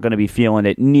 you're not going to be feeling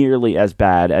it nearly as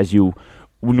bad as you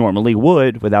normally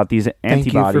would without these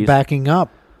antibodies. Thank you for backing up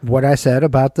what I said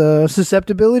about the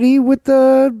susceptibility with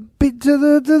to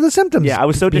the symptoms. Yeah, I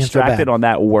was so being distracted bad. on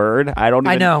that word. I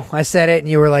know. I said it, and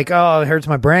you were like, "Oh, it hurts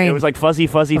my brain." It was like fuzzy,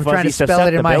 I'm trying to spell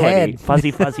it in my head. Fuzzy,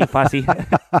 fuzzy, fuzzy.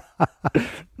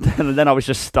 And then I was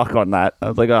just stuck on that. I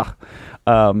was like,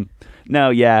 oh. No,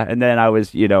 yeah. And then I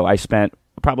was, I spent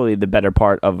probably the better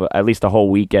part of at least a whole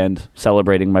weekend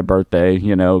celebrating my birthday,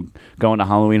 going to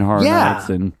Halloween Horror Nights.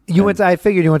 And I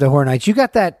figured you went to Horror Nights. You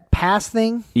got that pass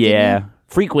thing? Yeah.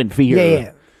 Frequent fear.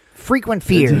 Yeah. Frequent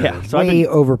fear. Yeah. So way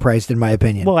overpriced in my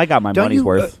opinion. Well, I got my money's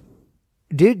worth.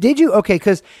 Did you? Okay,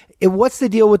 because what's the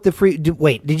deal with the free?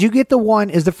 Wait, did you get the one?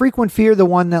 Is the frequent fear the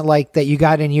one that you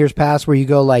got in years past where you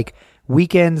go like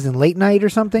weekends and late night or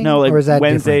something? No, like or is that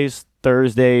Wednesdays, different?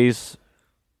 Thursdays,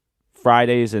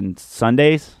 Fridays, and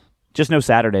Sundays. Just no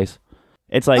Saturdays.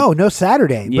 It's like no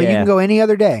Saturday, but you Yeah. can go any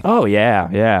other day. Oh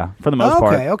yeah, for the most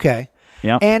part. Okay.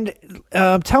 Yeah. And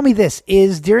tell me this: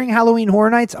 is during Halloween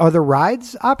Horror Nights are the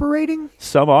rides operating?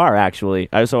 Some are actually.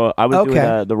 I was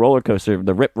doing the roller coaster,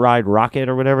 the Rip Ride Rocket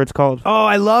or whatever it's called. Oh,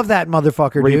 I love that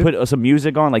motherfucker, Where dude. you put some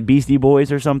music on, like Beastie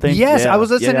Boys or something. Yes, Yeah, I was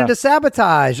listening yeah. to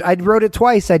Sabotage. I wrote it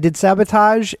twice. I did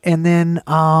Sabotage, and then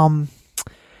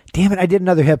damn it, I did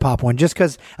another hip hop one just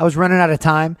because I was running out of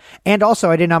time, and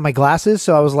also I didn't have my glasses,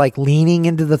 so I was like leaning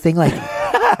into the thing, like.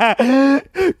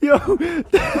 Yo,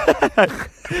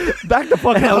 back the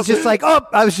fuck And I up. was just like,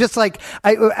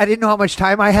 I didn't know how much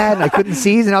time I had, and I couldn't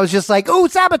seize, and I was just like, oh,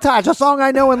 Sabotage, a song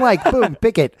I know and like, boom,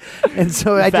 pick it. And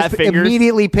so I Fat just fingers.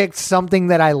 immediately picked something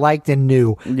that I liked and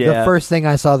knew. Yeah. The first thing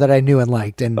I saw that I knew and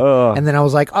liked, and then I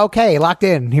was like, okay, locked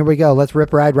in. Here we go. Let's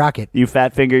Rip Ride Rocket. You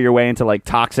fat finger your way into like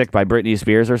Toxic by Britney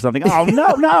Spears or something. Oh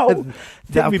no.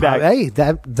 Take me back. Hey,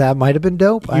 that might have been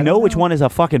dope. You know which one is a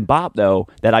fucking bop though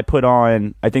that I put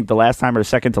on? I think the last time or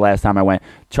second to last time I went.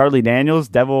 Charlie Daniels,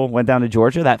 Devil Went Down to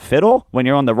Georgia. That fiddle when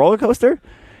you're on the roller coaster.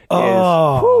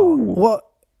 Well,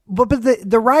 but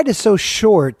the ride is so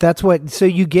short. That's what. So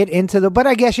you get into the. But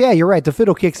I guess you're right. The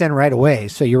fiddle kicks in right away.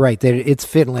 So you're right. That it's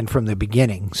fiddling from the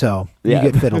beginning. So Yeah.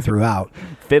 you get fiddle throughohout.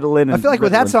 Fiddling. And I feel like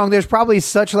with that song, there's probably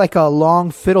such like a long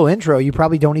fiddle intro. You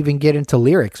probably don't even get into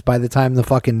lyrics by the time the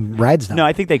fucking ride's done. No,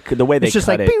 I think the way they it's just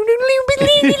cut like. it.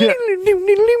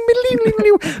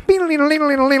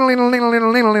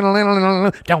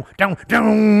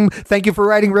 Thank you for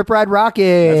riding Rip Ride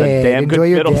Rocket. That's a damn good Enjoy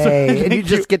your fiddle song. day, and you Thank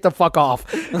just get the fuck off.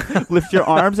 Lift your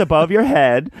arms above your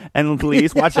head and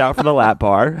please watch out for the lap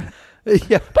bar.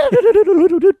 Yeah.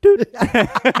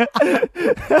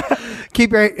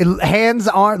 Keep your legs,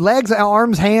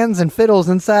 arms, hands, and fiddles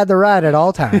inside the ride at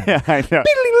all times. Yeah, I know.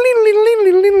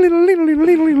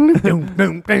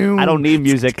 I don't need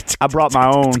music. I brought my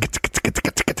own.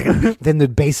 Then the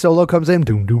bass solo comes in.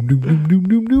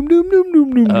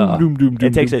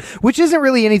 It takes it. Which isn't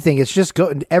really anything. It's just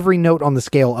every note on the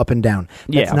scale up and down.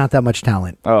 That's Yeah. not that much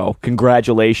talent. Oh,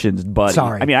 congratulations, buddy.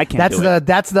 Sorry. I mean, I can't That's do the it.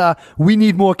 that's the we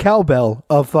need more cowbell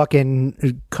of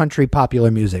fucking country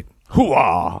popular music.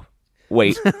 Hoo-ah.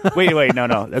 Wait.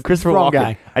 No. Christopher Wrong Walken.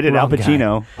 guy. I did Wrong Al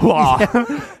Pacino. Hoo-ah.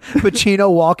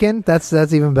 Pacino walking. That's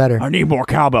even better. I need more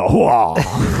cowbell. Hoo-ah.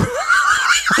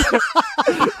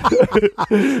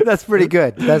 That's pretty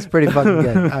good. That's pretty fucking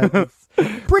good.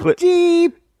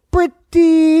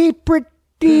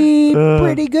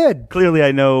 Pretty good. Clearly,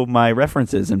 I know my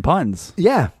references and puns.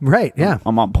 Yeah, right. Yeah.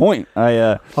 I'm on point.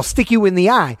 I'll stick you in the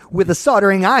eye with a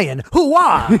soldering iron.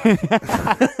 Hoo-ah!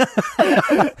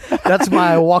 That's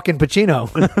my walking Pacino.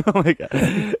 Oh my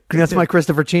God. That's my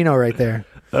Christopher Chino right there.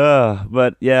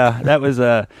 But yeah, that was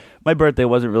my birthday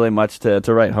wasn't really much to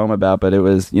write home about, but it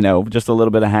was, just a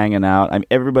little bit of hanging out. I mean,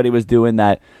 everybody was doing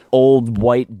that old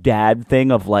white dad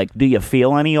thing of like, do you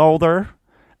feel any older?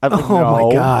 Oh No,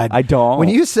 my God. I don't. When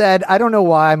you said, I don't know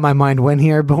why my mind went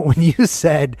here, but when you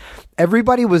said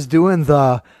everybody was doing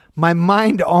my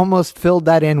mind almost filled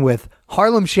that in with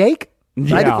Harlem Shake.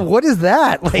 Yeah. What is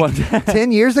that? Like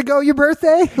 10 years ago, your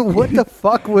birthday? What the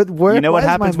fuck? Where, you know what why is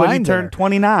happens my when you mind turn there?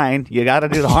 29? You got to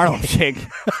do the Harlem Shake.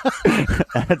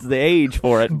 That's the age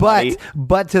for it, buddy.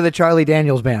 But to the Charlie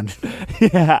Daniels band.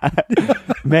 Yeah,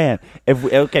 man.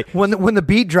 Okay, When the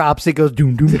beat drops, it goes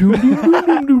doom doom doom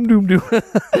doom doom doom doom.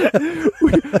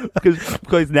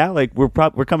 because now like we're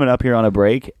coming up here on a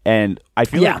break, and I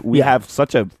feel Yeah, like we have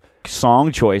such a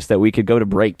song choice that we could go to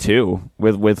break too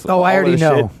with. Oh, I all already the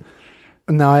know. shit.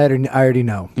 No, I already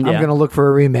know. I'm Yeah. gonna look for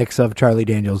a remix of Charlie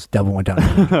Daniels' "Devil Went Down."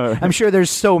 I'm sure there's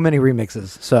so many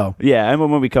remixes. So Yeah, and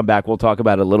when we come back, we'll talk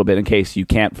about it a little bit in case you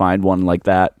can't find one like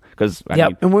that. Because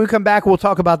yep. And when we come back, we'll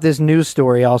talk about this news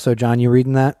story. Also, John, you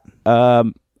reading that?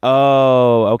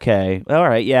 Oh, okay. All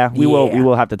right. Yeah, we will. Yeah. We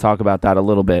will have to talk about that a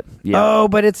little bit. Yeah. Oh,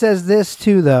 but it says this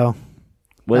too, though.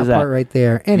 What is that? part right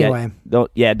there? Anyway, Don't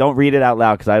read it out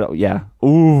loud because I don't. Yeah.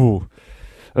 Ooh.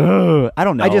 I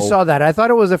don't know. I just saw that. I thought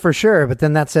it was a for sure, but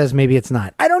then that says maybe it's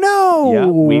not. I don't know. Yeah,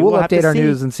 we we'll will have to update our see.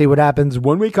 news and see what happens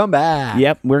when we come back.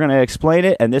 Yep, we're gonna explain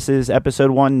it, and this is episode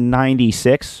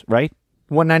 196, right?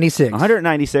 196.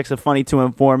 196 of Funny to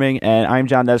Informing, and I'm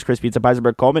John. That's Chris Pizza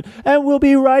Peisenberg Coleman, and we'll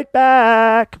be right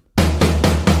back.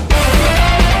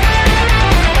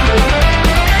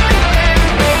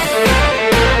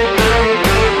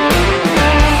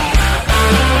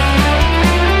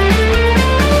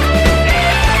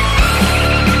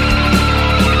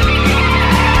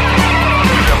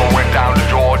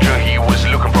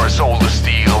 Soul to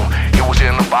steal. He was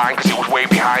in the bind because he was way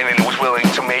behind and he was willing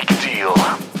to make a deal.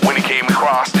 When he came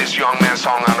across this young man's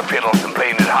song on the fiddle and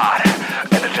playing it hot,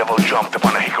 and the devil jumped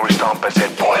upon a hickory stump and said,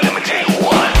 "Boy, let me tell you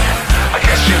what. I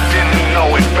guess you didn't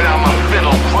know it, but I'm a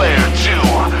fiddle player too.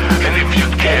 And if you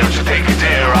care to take a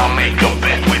dare, I'll make a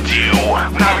bet with you.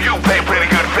 Now you play pretty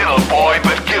good fiddle, boy,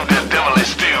 but give the devil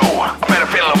his due. I bet a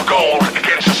fiddle of gold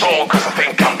against your soul because I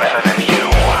think I'm better than you."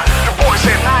 The boy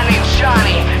said, "My name's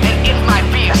Johnny, and it might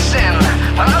be a sin,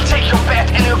 but I'll take your bet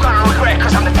and you're gonna regret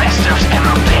cause I'm the best there's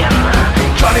ever been."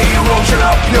 Johnny, rosin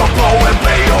up your bow and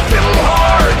play your fiddle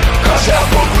hard, cause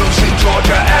Elbow Blues in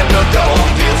Georgia and the devil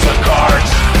deals the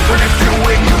cards. But if you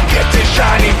win, you get this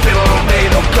shiny fiddle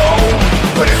made of gold.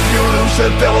 But if you lose, the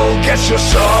devil gets your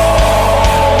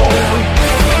soul.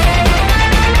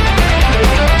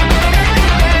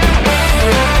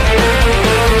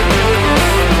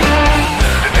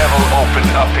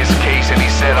 Opened up his case and he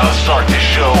said, "I'll start this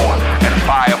show." And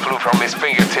fire flew from his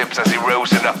fingertips as he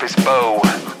roasted up his bow.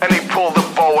 And he pulled the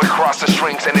bow across the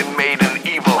strings and it made an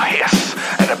evil hiss.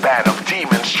 And a band of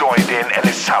demons joined in and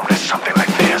it sounded something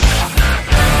like this.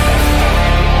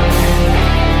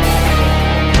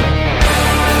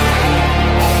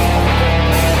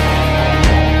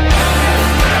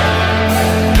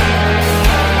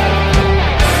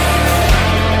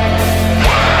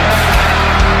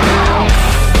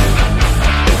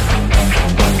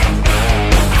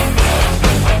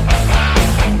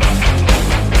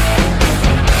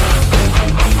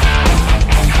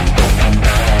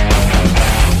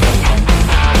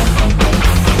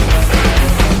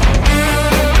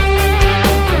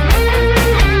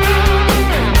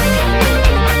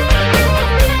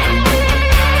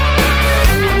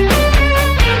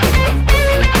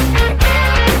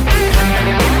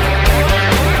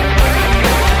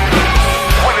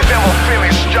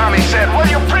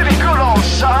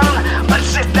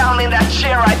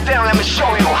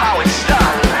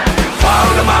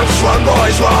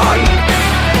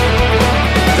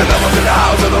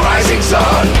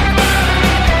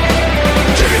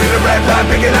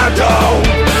 van picking out dough.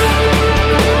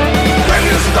 Granny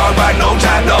is a dog by no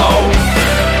time, no.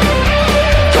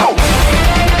 Go!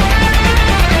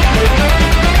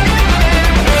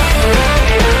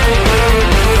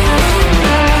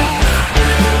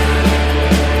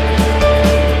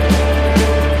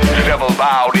 The devil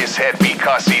bowed his head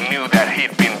because he knew that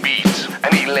he'd been beat.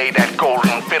 And he laid that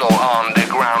golden fiddle on the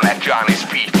ground at Johnny's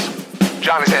feet.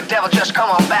 Johnny said, devil, just come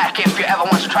on back if you ever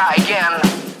want to try again.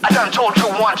 I done told you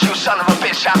once, you son of a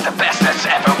bitch, I'm the best that's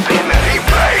ever been. And he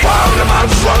played while the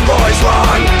mountains run, boys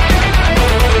run.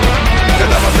 The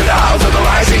devil's in the house of the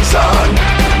rising sun.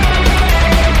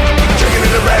 Drinking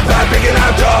in the red pan, picking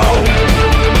out dough.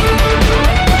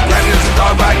 Granny is a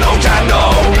dog by no time,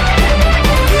 no.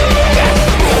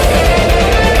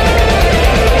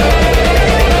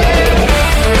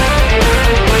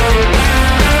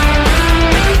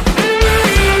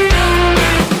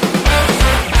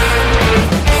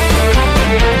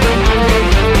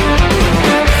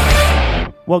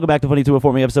 Welcome back to Funny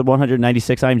 204 Me, episode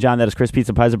 196. I'm John. That is Chris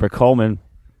Pizza Peisenberg Coleman.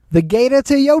 The gator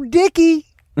to yo dicky,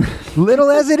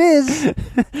 little as it is.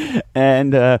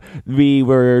 And we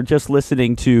were just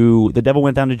listening to The Devil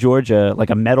Went Down to Georgia, like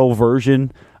a metal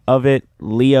version of it.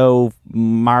 Leo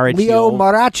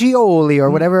Maraccioli or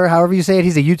whatever, however you say it.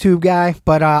 He's a YouTube guy.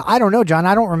 But I don't know, John.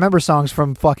 I don't remember songs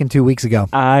from fucking 2 weeks ago.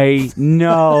 I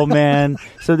know, man.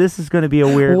 So this is going to be a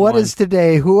weird What one. is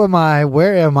today? Who am I?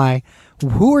 Where am I?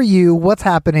 Who are you? What's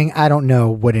happening? I don't know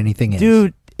what anything is.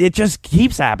 Dude, it just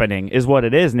keeps happening is what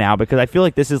it is now, because I feel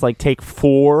like this is like take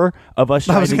 4 of us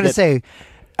trying I was to going to get... say,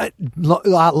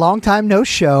 long time no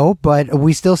show, but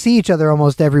we still see each other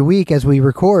almost every week as we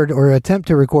record or attempt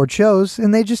to record shows,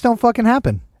 and they just don't fucking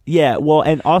happen. Yeah, well,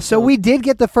 and also... So we did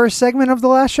get the first segment of the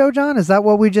last show, John? Is that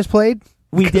what we just played?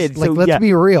 We did. Like, So, let's yeah.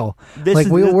 be real.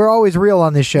 We're always real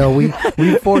on this show.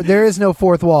 There is no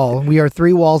fourth wall. We are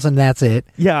 3 walls, and that's it.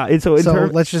 Yeah, and so... So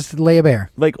let's just lay a bare.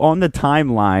 Like, on the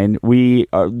timeline, we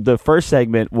the first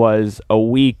segment was a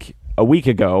week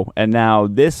ago, and now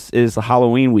this is a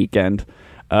Halloween weekend.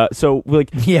 So, like...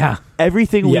 Yeah.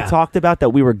 Everything we Yeah. talked about that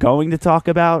we were going to talk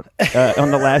about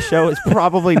on the last show is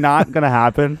probably not going to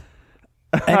happen.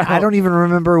 And I don't even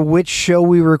remember which show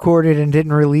we recorded and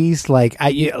didn't release.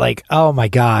 Oh my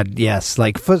god, yes.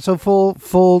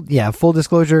 Full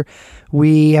disclosure,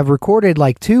 we have recorded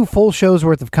like 2 full shows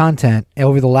worth of content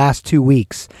over the last 2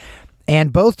 weeks,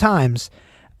 and both times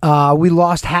we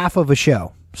lost half of a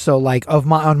show. So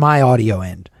on my audio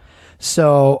end.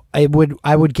 So I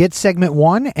would get segment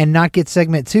 1 and not get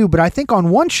segment 2, but I think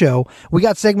on one show we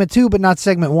got segment 2 but not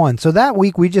segment 1. So that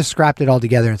week we just scrapped it all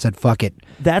together and said fuck it.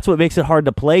 That's what makes it hard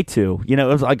to play to. You know,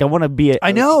 it was like I want to be.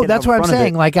 I know, that's what I'm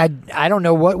saying. It. Like I don't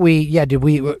know what did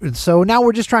we. So now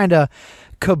we're just trying to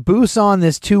caboose on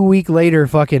this 2 week later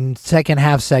fucking second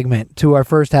half segment to our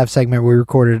first half segment we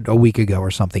recorded a week ago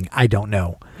or something. I don't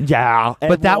know. Yeah,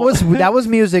 But that was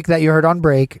music that you heard on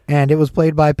break, and it was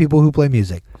played by people who play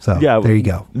music. So yeah, there you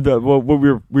go.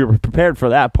 We were prepared for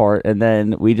that part, and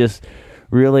then we just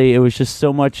really it was just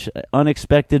so much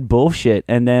unexpected bullshit,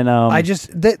 and then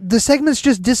the segments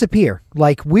just disappear.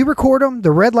 Like we record them,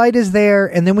 the red light is there,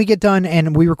 and then we get done,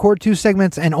 and we record 2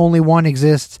 segments, and only one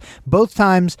exists. Both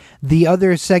times, the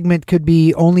other segment could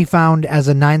be only found as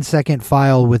a 9-second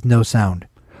file with no sound.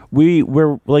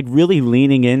 we're like really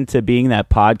leaning into being that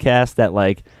podcast that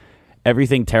like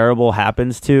everything terrible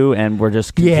happens to, and we're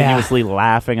just continuously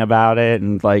laughing about it,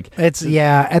 and like it's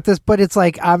but it's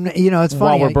like it's funny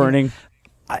while we're burning.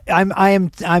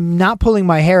 I'm not pulling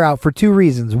my hair out for 2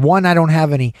 reasons. 1, I don't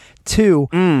have any. 2,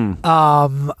 2,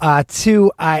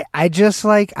 I just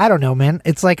like, I don't know, man.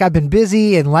 It's like I've been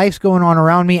busy and life's going on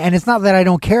around me, and it's not that I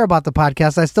don't care about the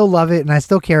podcast. I still love it and I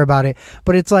still care about it,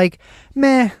 but it's like,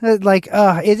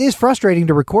 it is frustrating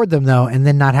to record them though and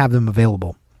then not have them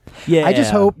available. Yeah, I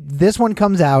just hope this one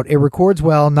comes out. It records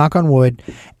well, knock on wood,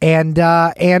 and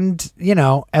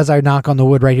as I knock on the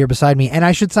wood right here beside me, and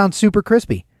I should sound super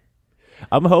crispy.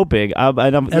 I'm hoping. I'm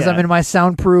in my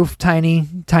soundproof, tiny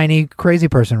crazy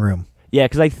person room. Yeah,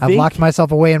 because I've locked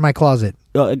myself away in my closet.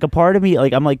 Like a part of me,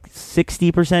 like I'm like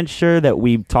 60% sure that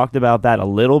we talked about that a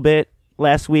little bit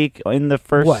last week in the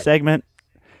first segment.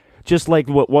 Just like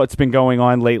what's been going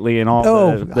on lately and all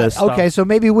the stuff. Okay, so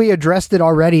maybe we addressed it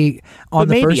already on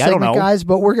the first segment, guys,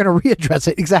 but we're going to readdress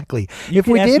it. Exactly. If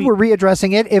we did, we're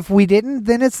readdressing it. If we didn't,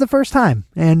 then it's the first time.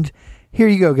 And Here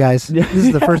you go, guys. This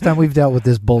is the first time we've dealt with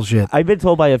this bullshit. I've been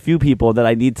told by a few people that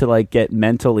I need to like get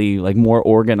mentally like more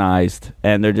organized,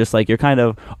 and they're just like, you're kind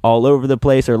of all over the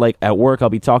place, or like at work I'll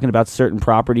be talking about certain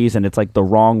properties and it's like the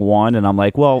wrong one, and I'm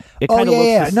like, well, it kind of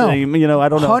looks the same. You know, I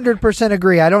don't know. 100%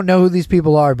 agree. I don't know who these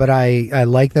people are, but I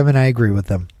like them and I agree with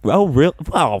them. Oh, real?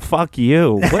 Well, fuck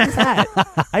you. What is that?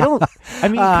 I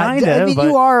mean, kind of. I mean,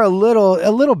 you are a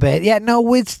little bit. Yeah,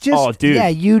 no, it's just. Oh, dude. Yeah,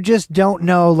 you just don't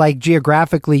know. Like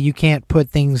geographically, you can't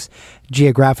put things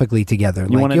geographically together.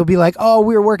 Like you'll be like, oh,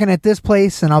 we were working at this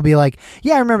place, and I'll be like,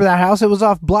 yeah, I remember that house. It was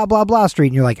off blah blah blah street,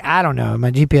 and you're like, I don't know.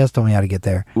 My GPS told me how to get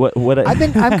there.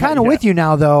 I'm kind of with you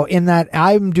now, though, in that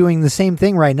I'm doing the same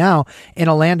thing right now in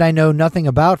a land I know nothing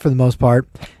about for the most part.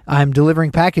 I'm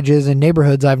delivering packages in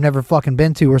neighborhoods I've never fucking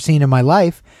been to or seen in my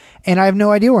life, and I have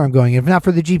no idea where I'm going. If not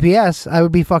for the GPS, I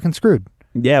would be fucking screwed.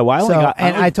 Yeah, well,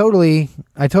 I totally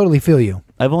feel you.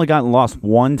 I've only gotten lost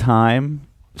one time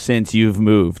since you've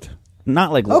moved.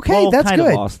 Not like okay, that's kind good.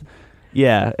 Of lost.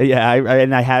 Yeah.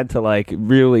 I had to like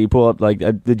really pull up like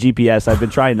the GPS. I've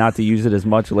been trying not to use it as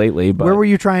much lately. But where were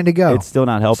you trying to go? It's still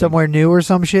not helping. Somewhere new or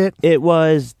some shit? It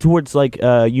was towards like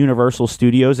Universal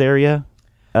Studios area.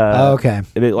 Okay.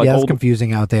 It's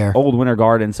confusing out there. Old Winter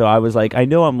Garden. So I was like, I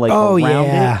know I'm like around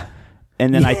it.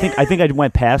 And then I think I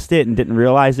went past it and didn't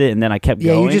realize it, and then I kept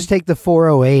going. Yeah, you just take the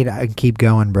 408 and keep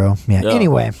going, bro. Yeah.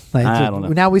 Anyway, I don't know.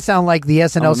 Now we sound like the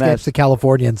SNL sketch, the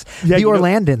Californians, the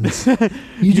Orlandans.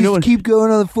 You just keep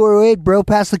going on the 408, bro,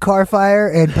 past the car fire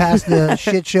and past the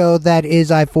shit show that is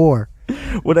I-4.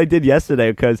 What I did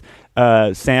yesterday, because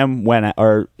Sam went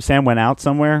out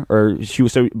somewhere, or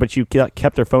but she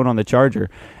kept her phone on the charger,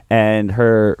 and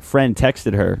her friend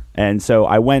texted her, and so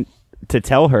I went to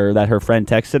tell her that her friend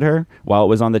texted her while it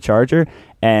was on the charger,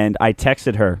 and I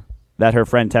texted her that her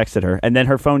friend texted her, and then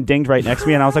her phone dinged right next to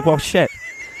me, and I was like, well, shit.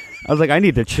 I was like, I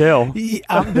need to chill.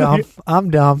 I'm dumb.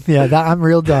 Yeah, I'm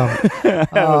real dumb.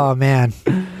 Oh, man.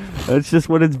 That's just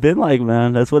what it's been like,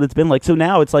 man. That's what it's been like. So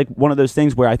now it's like one of those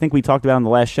things where I think we talked about in the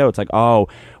last show. It's like, oh,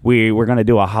 we're going to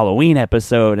do a Halloween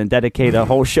episode and dedicate a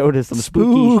whole show to some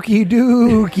spooky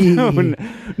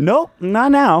dookie. Nope,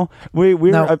 not now.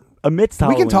 We're amidst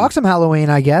Halloween. We can talk some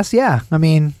Halloween, I guess. Yeah. I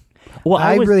mean,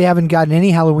 I really haven't gotten any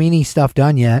Halloween-y stuff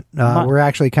done yet. We're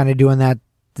actually kind of doing that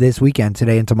this weekend,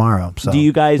 today and tomorrow. So do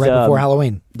you guys right before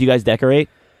Halloween? Do you guys decorate?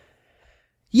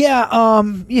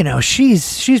 Yeah,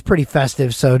 she's pretty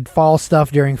festive, so fall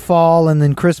stuff during fall, and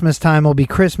then Christmas time will be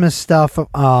Christmas stuff.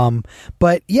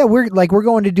 But yeah, we're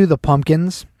going to do the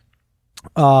pumpkins.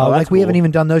 We haven't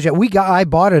even done those yet. I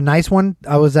bought a nice one.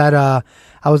 I was at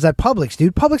Publix,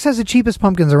 dude. Publix has the cheapest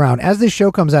pumpkins around. As this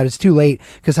show comes out, it's too late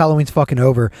because Halloween's fucking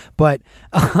over. But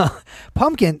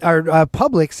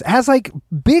Publix has like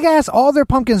big ass, all their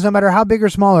pumpkins, no matter how big or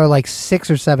small, are like $6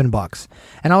 or $7.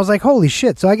 And I was like, holy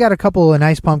shit. So I got a couple of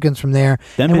nice pumpkins from there.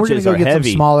 And we're gonna go get some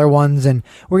smaller ones, and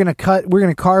we're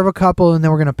gonna carve a couple, and then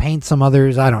we're gonna paint some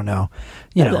others. I don't know.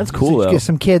 That's cool though.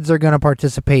 Some kids are gonna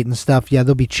participate and stuff. Yeah,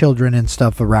 there'll be children and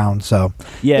stuff around, so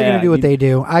they're gonna do what they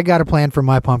do. I got a plan for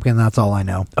my pumpkin. That's all I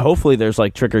know. Hopefully there's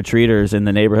like trick-or-treaters in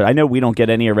the neighborhood. I know we don't get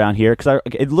any around here because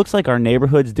it looks like our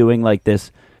neighborhood's doing like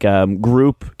this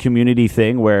group community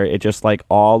thing where it just like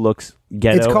all looks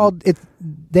ghetto. It's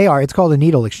called a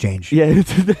needle exchange. Yeah,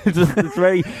 it's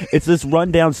this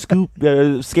rundown scoop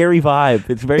scary vibe.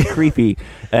 It's very creepy.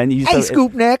 And hey,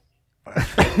 Scoop Neck.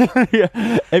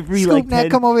 Yeah. Scoop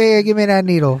Neck, come over here, give me that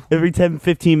needle. Every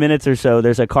 10-15 minutes or so,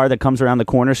 there's a car that comes around the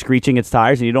corner screeching its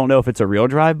tires, and you don't know if it's a real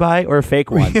drive-by or a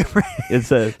fake one.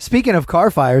 Speaking of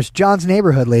car fires, John's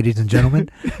neighborhood, ladies and gentlemen.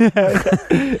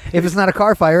 If it's not a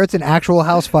car fire, it's an actual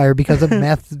house fire because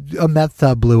a meth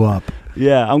tub blew up.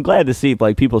 Yeah, I'm glad to see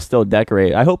like people still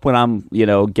decorate. I hope when I'm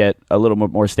get a little bit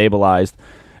more stabilized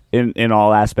in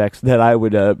all aspects that I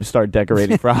would start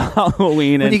decorating for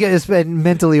Halloween. When you get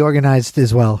mentally organized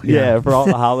as well. Yeah, for all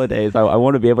the holidays. I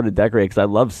want to be able to decorate because I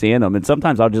love seeing them. And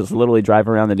sometimes I'll just literally drive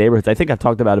around the neighborhoods. I think I've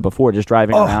talked about it before, just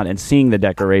driving around and seeing the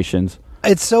decorations.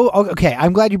 It's so okay.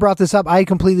 I'm glad you brought this up. I had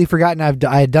completely forgotten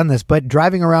I had done this, but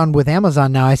driving around with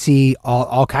Amazon now, I see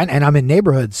all kind, and I'm in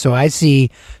neighborhoods, so I see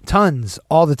tons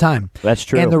all the time. That's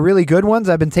true. And the really good ones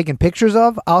I've been taking pictures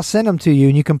of. I'll send them to you,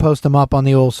 and you can post them up on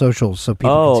the old socials so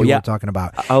people can see what we're talking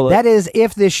about. That is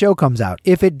if this show comes out.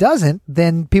 If it doesn't,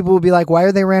 then people will be like, "Why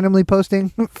are they randomly posting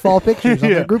fall pictures on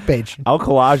their group page?" I'll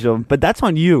collage them, but that's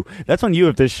on you. That's on you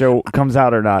if this show comes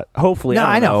out or not. Hopefully,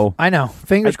 no, I know.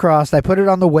 Fingers crossed. I put it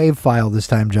on the WAV file this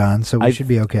time, John, so we should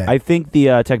be okay. I think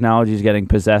the technology is getting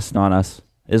possessed on us,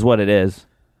 is what it is.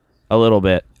 a little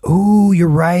bit. Ooh, you're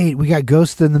right. We got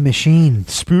Ghost in the Machine.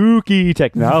 Spooky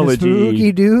technology.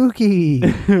 Spooky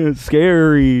dookie.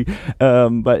 Scary.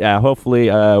 But yeah, hopefully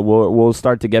we'll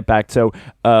start to get back to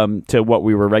what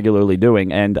we were regularly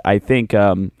doing. And I think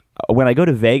when I go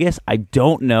to Vegas, I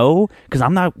don't know, because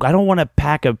I don't want to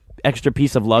pack a extra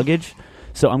piece of luggage.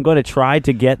 So I'm going to try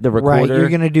to get the recorder. Right, you're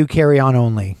going to do carry-on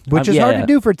only, which is hard to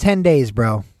do for 10 days,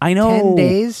 bro. I know. 10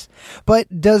 days. But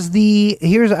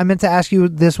I meant to ask you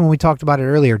this when we talked about it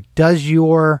earlier. Does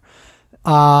your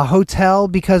hotel,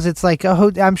 because it's like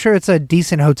I'm sure it's a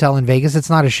decent hotel in Vegas, it's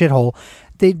not a shithole.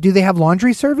 Do they have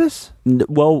laundry service?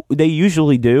 Well, they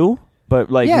usually do, but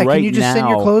right now, can you just send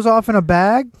your clothes off in a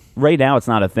bag? Right now, it's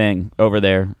not a thing over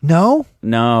there. No,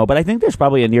 but I think there's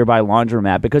probably a nearby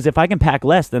laundromat, because if I can pack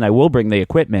less, then I will bring the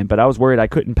equipment. But I was worried I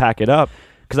couldn't pack it up,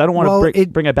 because I don't want to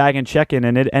bring a bag and check in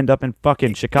and it end up in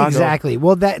fucking Chicago. Exactly.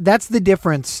 Well, that's the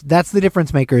difference. That's the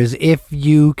difference maker, is if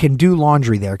you can do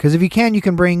laundry there. Because if you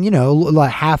can bring,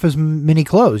 like half as many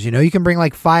clothes. You can bring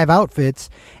like 5 outfits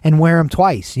and wear them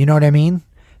twice. You know what I mean?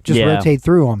 Just rotate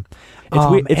through them.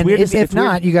 It's weird. If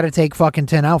not, you got to take fucking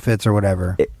 10 outfits or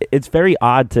whatever. It's very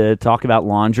odd to talk about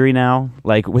laundry now,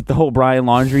 like with the whole Brian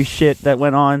Laundrie shit that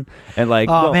went on, and like.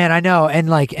 Oh man, I know, and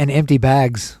empty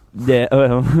bags. Yeah,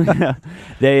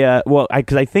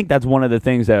 because I think that's one of the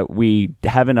things that we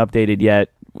haven't updated yet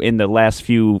in the last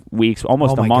few weeks,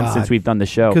 almost a month since we've done the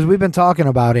show. Because we've been talking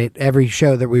about it every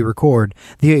show that we record,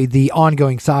 the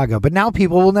ongoing saga. But now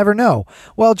people will never know.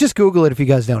 Well, just Google it if you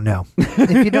guys don't know.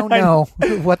 If you don't know,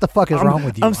 what the fuck is wrong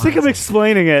with you? I'm sick of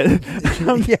explaining it.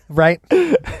 Yeah, right?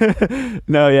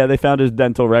 No, they found his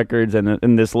dental records, and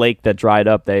in this lake that dried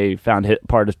up, they found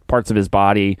parts of his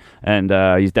body, and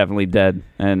he's definitely dead.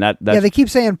 And that's they keep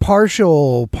saying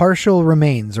partial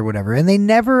remains or whatever, and they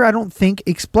never, I don't think,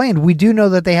 explained. We do know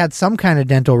that they had some kind of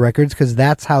dental records, because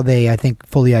that's how they, I think,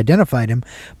 fully identified him.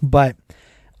 But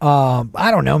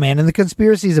I don't know, man. And the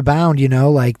conspiracies abound.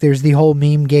 Like there's the whole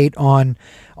meme gate on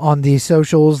the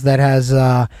socials that has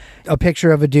a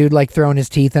picture of a dude like throwing his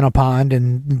teeth in a pond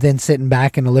and then sitting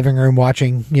back in the living room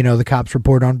watching, the cops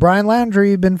report on Brian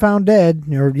Laundrie been found dead,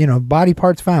 or body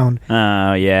parts found.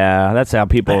 Oh yeah, that's how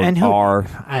people are.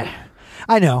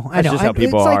 I know. That's just how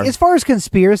people are. Like, as far as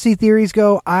conspiracy theories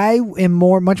go, I am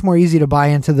much more easy to buy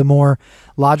into the more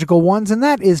logical ones, and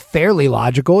that is fairly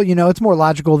logical. It's more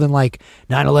logical than like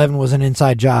 9/11 was an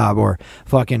inside job, or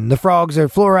fucking the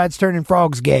fluoride's turning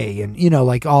frogs gay, and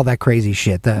like all that crazy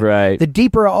shit. Right.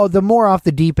 The more off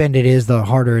the deep end it is, the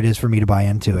harder it is for me to buy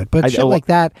into it. But shit like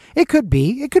that, it could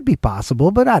be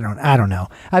possible, but I don't know.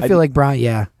 I feel like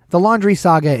Brian, the laundry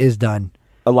saga is done.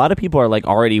 A lot of people are like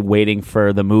already waiting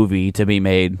for the movie to be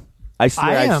made. I've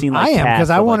seen like because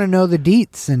I want to know the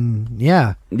deets, and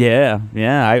yeah.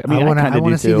 I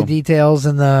want to see the details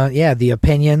and the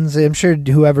opinions. I'm sure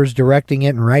whoever's directing it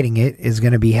and writing it is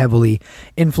going to be heavily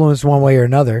influenced one way or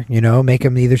another. Make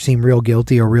them either seem real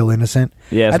guilty or real innocent.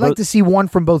 Yeah, I'd like to see one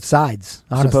from both sides.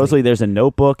 Honestly. Supposedly, there's a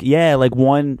notebook. Yeah, like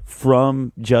one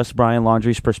from just Brian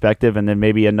Laundrie's perspective, and then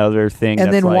maybe another thing,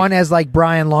 and then one as like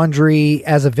Brian Laundrie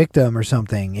as a victim or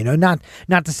something.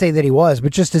 Not to say that he was,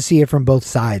 but just to see it from both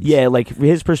sides. Yeah, like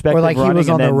his perspective, or like he was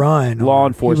on the run, law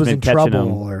enforcement he was in catching trouble,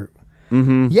 him. Or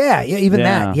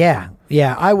that.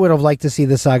 Yeah. I would have liked to see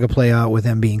the saga play out with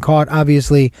him being caught,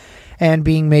 obviously, and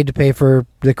being made to pay for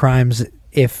the crimes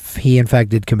if he in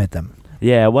fact did commit them.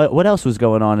 Yeah. What else was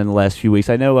going on in the last few weeks?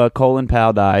 I know Colin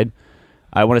Powell died.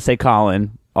 I want to say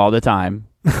Colin all the time.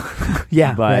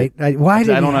 Yeah, but right. Why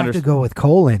did you have to go with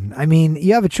Colin? I mean,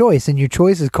 you have a choice, and your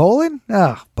choice is Colin?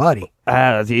 Oh, buddy.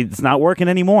 It's not working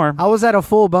anymore. I was at a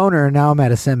full boner, and now I'm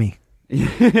at a semi.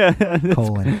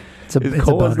 Colon.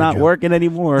 Colon's not joke. working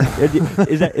anymore.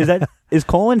 Is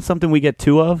colon something we get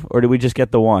 2 of, or do we just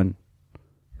get the one?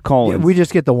 Colon. Yeah, we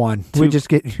just get the one. We just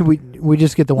get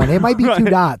the one. It might be 2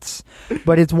 dots,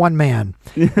 but it's one man,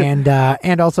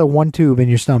 and also one tube in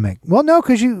your stomach. Well, no,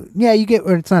 because you get.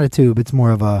 Or it's not a tube. It's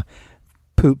more of a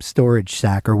poop storage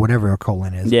sack or whatever a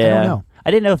colon is. Yeah. I don't know. I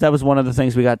didn't know if that was one of the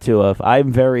things we got 2 of.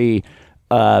 I'm very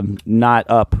not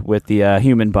up with the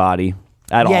human body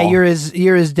at all. Yeah, you're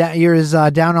as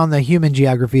down on the human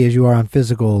geography as you are on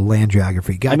physical land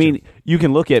geography. Gotcha. I mean, you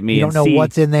can look at me. You don't know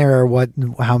what's in there or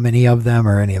how many of them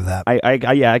or any of that. I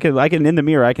can in the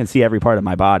mirror. I can see every part of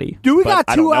my body. Do we got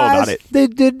 2 eyes?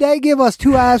 Did they give us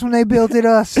 2 eyes when they built it?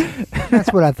 Us?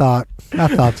 That's what I thought. I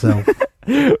thought so.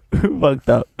 Fucked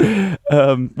up.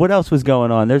 What else was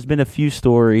going on? There's been a few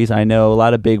stories. I know a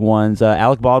lot of big ones.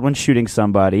 Alec Baldwin shooting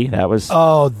somebody. That was.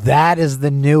 Oh, that is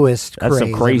the newest. That's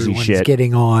some crazy everyone's shit.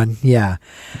 Getting on. Yeah.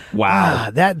 Wow.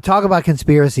 That talk about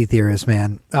conspiracy theorists,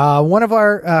 man. One of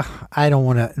our. I don't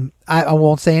want to. I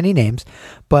won't say any names,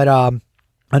 but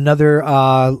another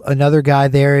guy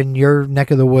there in your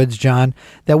neck of the woods, John,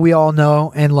 that we all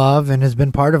know and love and has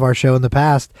been part of our show in the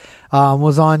past,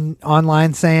 was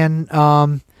online saying,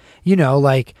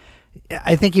 like,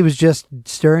 I think he was just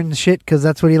stirring the shit because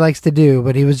that's what he likes to do.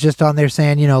 But he was just on there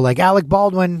saying, like Alec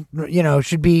Baldwin,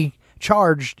 should be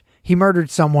charged. He murdered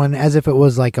someone as if it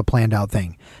was like a planned out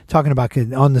thing. Talking about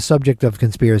on the subject of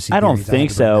conspiracy I don't theories,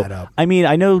 think so. I mean,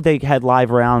 I know they had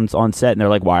live rounds on set, and they're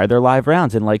like, "Why are there live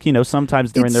rounds?" And like,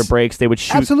 sometimes during their breaks, they would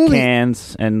shoot absolutely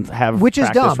cans and have which is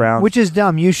practice dumb. rounds. Which is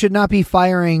dumb. You should not be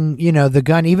firing, the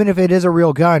gun, even if it is a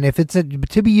real gun. If it's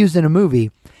to be used in a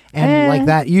movie. And like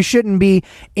that, you shouldn't be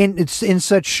in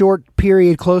such short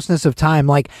period closeness of time.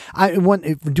 Like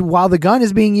while the gun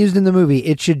is being used in the movie,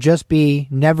 it should just be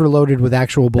never loaded with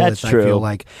actual bullets. That's true. I feel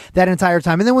like that entire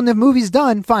time. And then when the movie's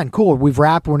done, fine, cool. We've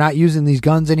wrapped. We're not using these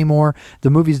guns anymore. The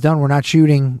movie's done. We're not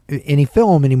shooting any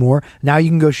film anymore. Now you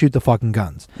can go shoot the fucking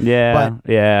guns. Yeah,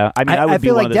 yeah. I mean, I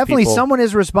feel like definitely someone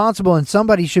is responsible and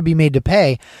somebody should be made to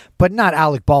pay, but not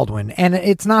Alec Baldwin. And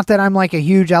it's not that I'm like a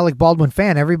huge Alec Baldwin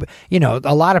fan.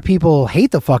 A lot of people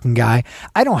hate the fucking guy.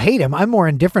 I don't hate him. I'm more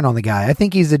indifferent on the guy. I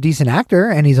think he's a decent actor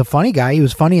and he's a funny guy. He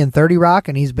was funny in 30 Rock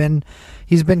and he's been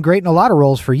great in a lot of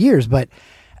roles for years. But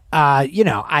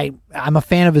I'm a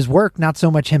fan of his work, not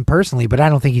so much him personally, but I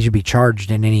don't think he should be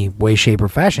charged in any way, shape, or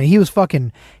fashion. He's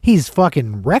fucking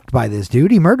wrecked by this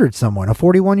dude. He murdered someone, a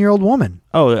 41-year-old woman.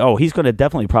 Oh, he's going to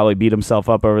definitely probably beat himself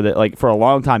up over that, like for a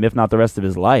long time, if not the rest of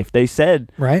his life. They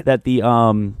said that the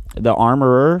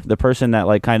armorer, the person that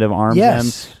like kind of arms them,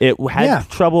 it had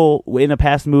trouble in a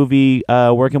past movie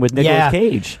working with Nicolas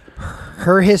Cage.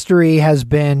 Her history has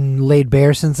been laid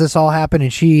bare since this all happened,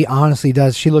 and she honestly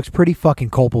does. She looks pretty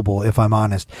fucking culpable, if I'm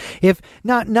honest. If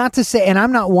not to say, and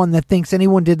I'm not one that thinks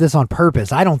anyone did this on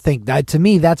purpose. I don't think that. To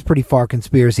me, that's pretty far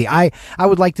conspiracy. I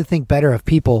would like to think better of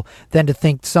people than to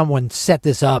think someone set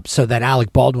this up so that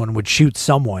Alec Baldwin would shoot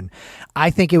someone.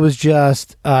 I think it was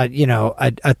just,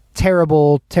 a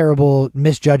terrible, terrible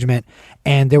misjudgment,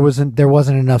 and there wasn't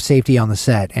enough safety on the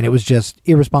set, and it was just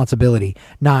irresponsibility,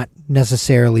 not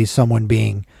necessarily someone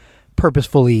being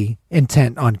purposefully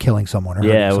intent on killing someone. Or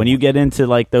yeah, when you get into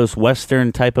like those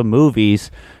Western type of movies,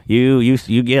 you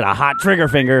get a hot trigger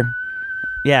finger.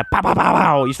 Yeah, pow, pow, pow,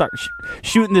 pow. You start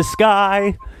shooting the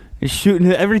sky. You're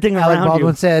shooting everything around you. Alec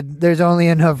Baldwin said there's only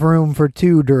enough room for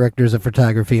 2 directors of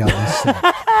photography on this set.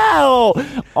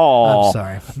 I'm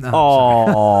sorry.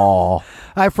 Oh,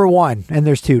 I for one, and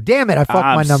there's 2. Damn it! I fucked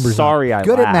my numbers. Sorry, up. I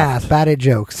good laughed. at math, bad at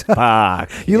jokes. Fuck.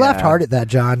 You laughed hard at that,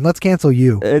 John. Let's cancel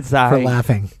you for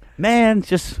laughing. Man,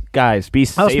 just guys, be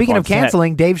safe. Oh, speaking of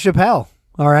canceling, Dave Chappelle.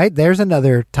 All right, there's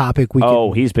another topic we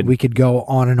could go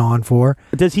on and on for.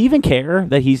 Does he even care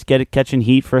that he's catching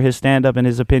heat for his stand-up and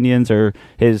his opinions or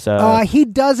his? He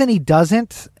does and he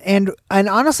doesn't, and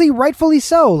honestly, rightfully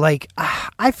so. Like,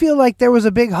 I feel like there was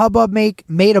a big hubbub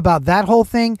made about that whole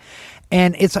thing,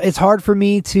 and it's hard for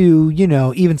me to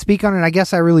even speak on it. I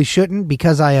guess I really shouldn't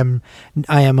because I am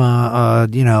a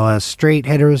straight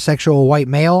heterosexual white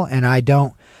male, and I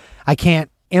can't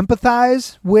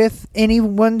empathize with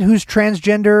anyone who's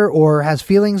transgender or has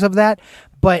feelings of that,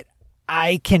 but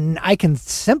I can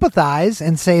sympathize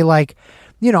and say, like,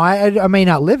 I may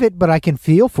not live it, but I can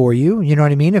feel for you. You know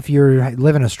what I mean? If you're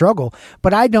living a struggle,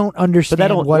 but I don't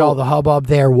understand all the hubbub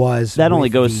there was. That only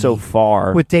goes so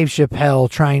far with Dave Chappelle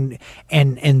trying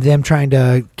and them trying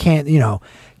to cancel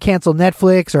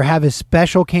Netflix or have his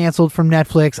special canceled from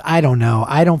Netflix. I don't know.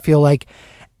 I don't feel like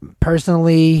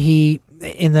personally he.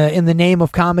 In the name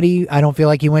of comedy, I don't feel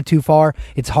like he went too far.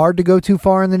 It's hard to go too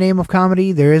far in the name of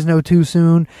comedy. There is no too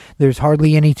soon. There's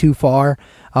hardly any too far.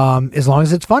 As long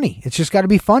as it's funny, it's just got to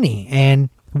be funny.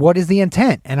 And what is the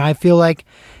intent? And I feel like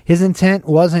his intent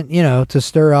wasn't, to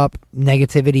stir up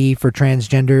negativity for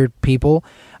transgender people.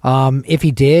 If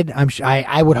he did,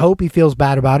 I would hope he feels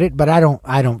bad about it, but I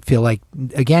don't feel like,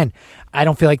 again, I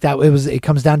don't feel like that it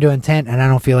comes down to intent, and I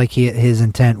don't feel like his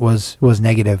intent was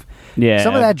negative. Yeah.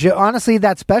 Some of that, honestly,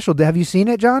 that's special. Have you seen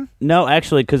it, John? No,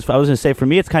 actually, because I was going to say, for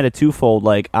me, it's kind of twofold.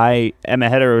 Like, I am a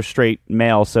hetero straight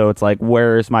male, so it's like,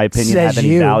 where is my opinion have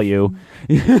any value?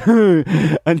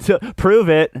 Until prove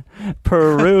it.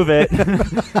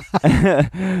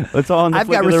 It's all in the I've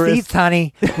got receipts,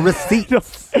 honey.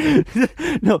 Receipts.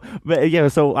 No, but yeah.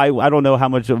 So I don't know how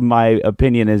much of my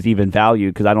opinion is even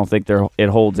valued because I don't think it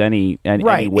holds any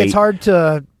right. weight. It's hard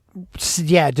to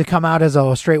to come out as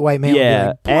a straight white male.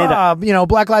 Yeah, and you know,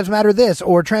 Black Lives Matter this,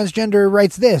 or transgender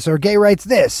rights this, or gay rights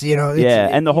this. You know,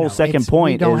 and the whole second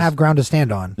point we don't is, have ground to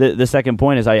stand on. The second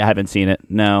point is I haven't seen it.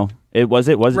 No, was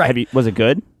it Right. was it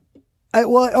good?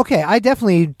 Well, okay, I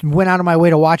definitely went out of my way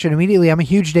to watch it immediately. I'm a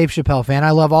huge Dave Chappelle fan.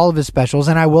 I love all of his specials,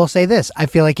 and I will say this: I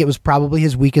feel like it was probably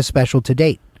his weakest special to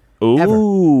date.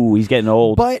 Ooh, he's getting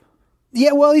old. But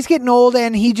yeah, well, he's getting old,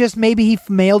 and he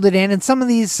mailed it in. And some of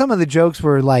the jokes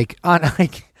were like on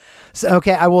like. So,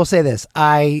 okay, I will say this: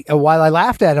 while I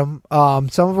laughed at him,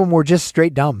 some of them were just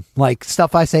straight dumb, like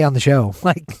stuff I say on the show,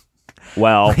 like.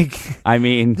 Well, I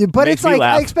mean, but it's like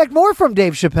I expect more from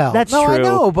Dave Chappelle. That's no, true. I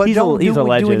know, but he's a do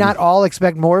legend. we not all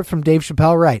expect more from Dave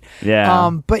Chappelle? Right. Yeah.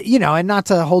 But you know, and not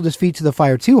to hold his feet to the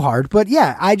fire too hard, but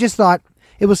yeah, I just thought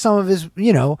it was some of his,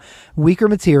 you know, weaker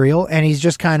material, and he's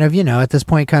just kind of, you know, at this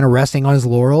point, kind of resting on his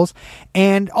laurels,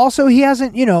 and also he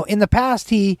hasn't, you know, in the past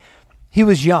he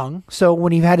was young, so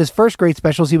when he had his first great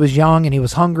specials, he was young and he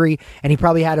was hungry, and he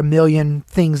probably had a million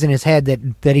things in his head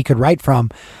that he could write from.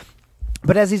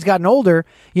 But as he's gotten older,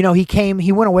 you know,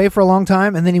 he went away for a long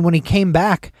time, and then when he came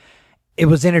back, it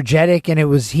was energetic, and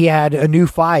he had a new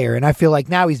fire. And I feel like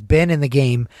now he's been in the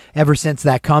game ever since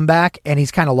that comeback, and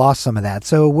he's kind of lost some of that.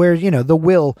 So where, you know, the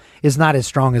will is not as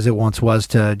strong as it once was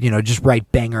to, you know, just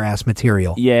write banger ass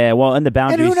material. Yeah, well, and the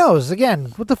boundaries. And who knows?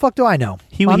 Again, what the fuck do I know?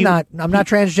 I'm not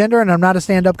transgender, and I'm not a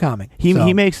stand-up comic.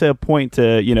 He makes a point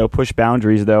to, you know, push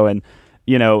boundaries though, and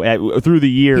you know, through the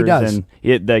years, He does. and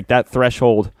it like that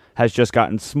threshold has just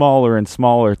gotten smaller and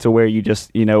smaller to where you just,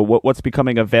 you know, what's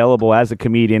becoming available as a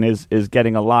comedian is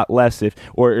getting a lot less.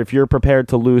 If you're prepared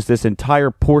to lose this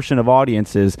entire portion of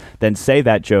audiences, then say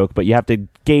that joke, but you have to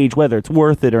gauge whether it's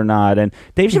worth it or not. And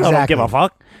Dave Chappelle don't give a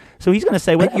fuck. So he's going to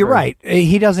say whatever. You're right.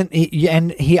 He doesn't,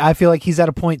 I feel like he's at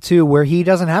a point too where he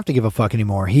doesn't have to give a fuck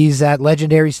anymore. He's at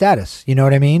legendary status. You know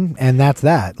what I mean? And that's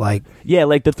that. Like, yeah,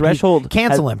 like the threshold.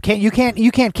 Cancel him. You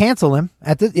can't cancel him.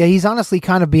 He's honestly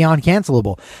kind of beyond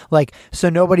cancelable. Like, so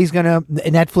nobody's gonna,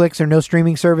 Netflix or no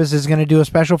streaming service is gonna do a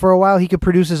special for a while. He could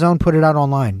produce his own, put it out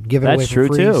online, give it away for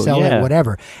free, too. sell it,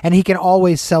 whatever. And he can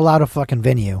always sell out a fucking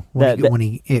venue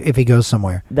if he goes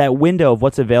somewhere. That window of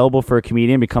what's available for a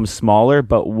comedian becomes smaller,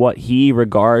 but what he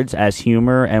regards as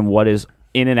humor and what is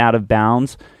in and out of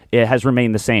bounds, it has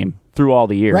remained the same through all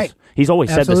the years. Right. He's always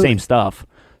said the Absolutely. same stuff.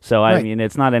 So, I mean,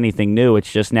 it's not anything new.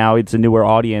 It's just now it's a newer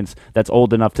audience that's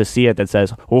old enough to see it that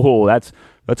says, oh, that's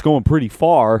going pretty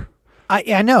far.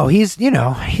 I know he's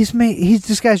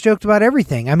this guy's joked about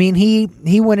everything. I mean,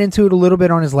 he went into it a little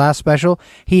bit on his last special.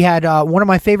 He had one of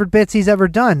my favorite bits he's ever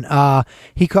done. I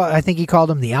think he called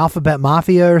him the Alphabet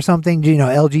Mafia or something. You know,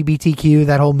 LGBTQ,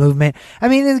 that whole movement. I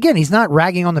mean, again, he's not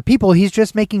ragging on the people. He's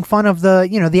just making fun of the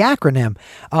acronym.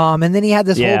 And then he had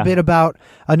this whole bit about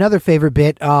another favorite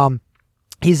bit.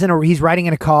 He's riding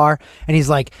in a car, and he's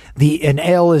like, an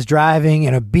L is driving,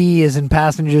 and a B is in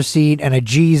passenger seat, and a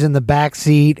G's in the back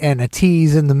seat, and a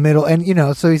T's in the middle, and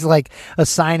so he's like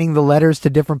assigning the letters to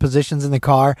different positions in the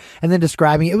car, and then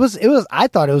describing it. I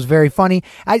thought it was very funny.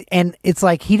 And it's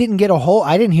like I didn't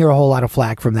hear a whole lot of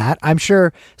flack from that. I'm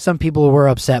sure some people were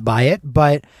upset by it,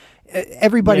 but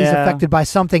everybody's affected by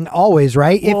something always,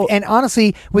 right? And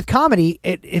honestly, with comedy,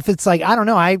 if it's like, I don't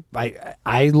know, I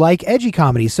like edgy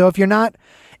comedy. So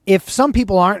if some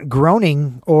people aren't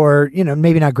groaning, or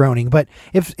maybe not groaning, but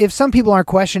if some people aren't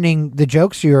questioning the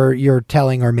jokes you're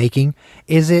telling or making,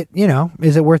 is it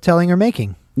worth telling or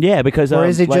making? Yeah, because or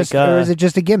is it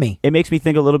just a gimme? It makes me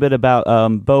think a little bit about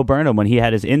Bo Burnham when he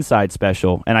had his Inside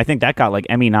special, and I think that got like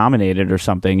Emmy nominated or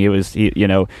something. It was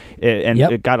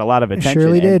it got a lot of attention. It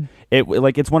surely did.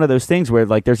 It's one of those things where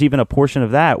like there's even a portion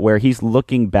of that where he's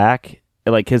looking back,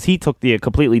 like, because he took a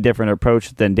completely different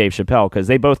approach than Dave Chappelle, because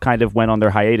they both kind of went on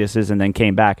their hiatuses and then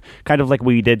came back, kind of like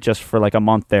we did just for like a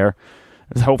month there.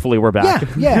 Hopefully we're back.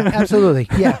 Yeah, absolutely.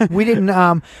 Yeah, we didn't.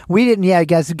 Yeah,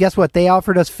 guess what? They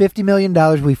offered us $50 million.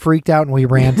 We freaked out and we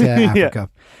ran to Africa,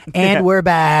 and we're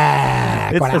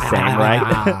back. It's the same,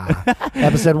 right?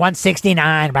 Episode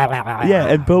 169. Blah, blah, blah, yeah,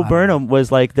 and Bo Burnham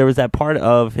was like, there was that part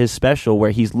of his special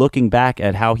where he's looking back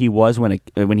at how he was when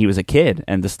he was a kid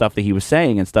and the stuff that he was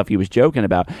saying and stuff he was joking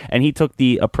about, and he took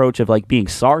the approach of like being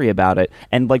sorry about it,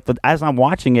 and like as I'm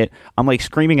watching it, I'm like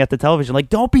screaming at the television, like,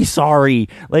 don't be sorry,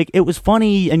 like it was funny.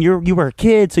 And you were a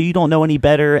kid, so you don't know any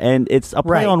better, and it's a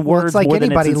play on words like more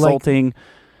than it's insulting.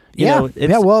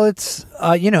 Well, it's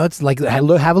it's like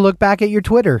have a look back at your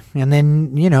Twitter, and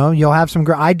then you'll have some.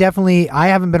 I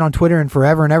haven't been on Twitter in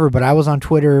forever and ever, but I was on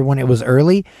Twitter when it was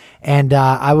early, and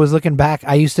I was looking back.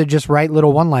 I used to just write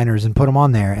little one-liners and put them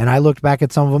on there, and I looked back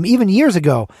at some of them even years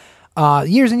ago,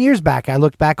 years and years back. I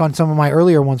looked back on some of my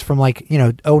earlier ones from like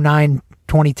 09,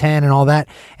 2010 and all that.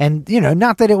 And, you know,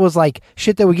 not that it was like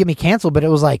shit that would get me canceled, but it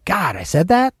was like, God, I said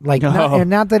that? Like,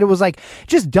 not that it was like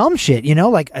just dumb shit, you know?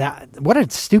 Like, what a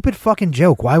stupid fucking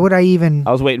joke. Why would I even...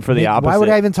 I was waiting for the opposite. Why would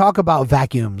I even talk about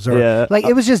vacuums? Or like,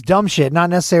 it was just dumb shit, not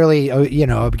necessarily, you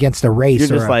know, against a race You're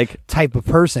or just a like, type of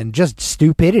person, just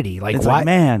stupidity. Like, it's why? like,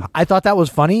 man. I thought that was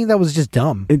funny. That was just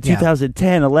dumb. In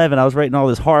 2010, 11, I was writing all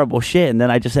this horrible shit, and then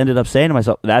I just ended up saying to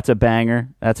myself, that's a banger.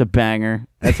 That's a banger.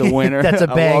 That's a winner. That's a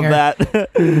banger. I love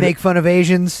that. Make fun of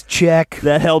Asians, check.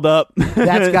 That held up.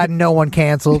 That's got no one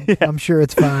canceled. Yeah. I'm sure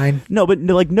it's fine. No, but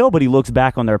like nobody looks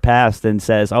back on their past and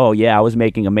says, "Oh yeah, I was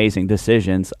making amazing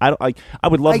decisions." I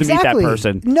would love to meet that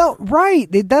person. No, right?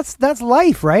 That's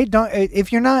life, right? Don't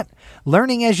if you're not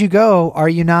learning as you go, are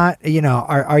you not? You know,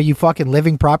 are you fucking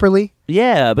living properly?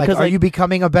 Yeah, because are you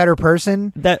becoming a better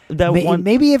person?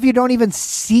 Maybe if you don't even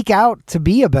seek out to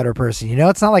be a better person, you know,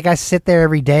 it's not like I sit there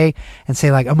every day and say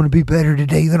like I'm going to be better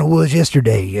today than I was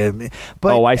yesterday.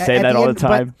 But I say that all the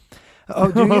time.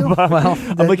 Oh, do you? Well,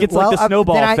 I'm like it's like the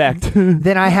snowball effect.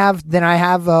 Then I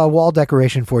have a wall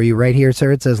decoration for you right here,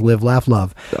 sir. It says "Live, Laugh,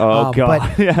 Love." Oh God!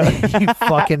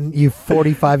 But you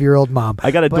 45-year-old mom.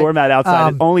 I got a doormat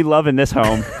outside. Only love in this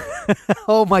home.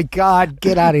 Oh my God!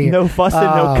 Get out of here! No fussing,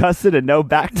 no cussing, and no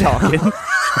back talking.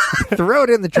 Throw it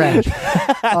in the trash.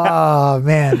 Oh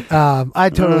man, I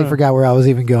totally forgot where I was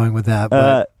even going with that.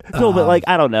 But, no, but like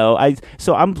I don't know. I'm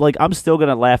still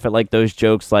gonna laugh at like those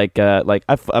jokes. Like I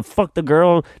fucked the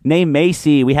girl named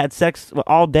Macy. We had sex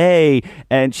all day,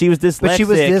 and she was dyslexic. But she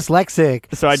was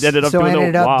dyslexic, so I ended up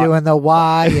doing the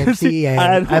Y and T.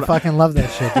 And I fucking love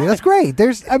that shit, dude. That's great.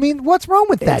 What's wrong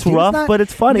with that? It's rough, but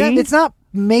it's funny. It's not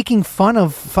making fun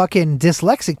of fucking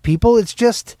dyslexic people. It's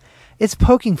just. It's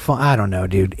poking fun. I don't know,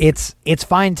 dude. It's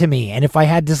fine to me. And if I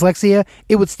had dyslexia,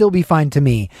 it would still be fine to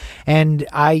me. And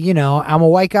I'm a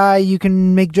white guy. You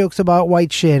can make jokes about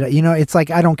white shit. You know, it's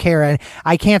like, I don't care.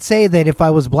 I can't say that if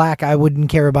I was black, I wouldn't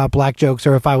care about black jokes,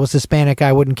 or if I was Hispanic,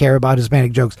 I wouldn't care about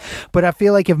Hispanic jokes. But I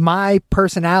feel like if my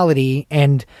personality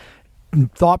and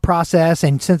thought process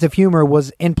and sense of humor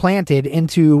was implanted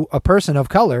into a person of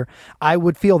color, I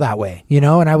would feel that way, you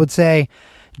know, and I would say,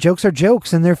 jokes are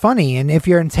jokes and they're funny. And if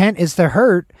your intent is to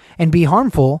hurt and be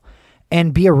harmful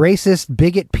and be a racist,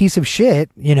 bigot piece of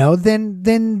shit, you know,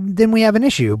 then we have an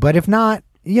issue. But if not,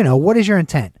 you know, what is your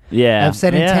intent? Yeah. I've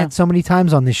said intent so many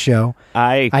times on this show.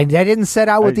 I didn't set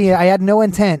out with I had no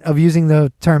intent of using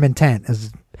the term intent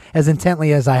as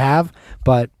intently as I have,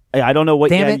 but I don't know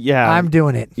what. Damn it! Yeah, I'm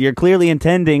doing it. You're clearly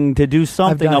intending to do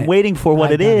something. I'm waiting for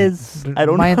what it is. I don't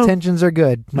know. My intentions are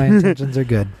good. My intentions are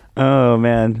good. Oh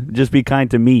man, just be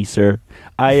kind to me, sir.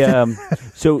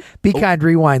 So be kind.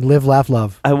 Rewind. Live, laugh,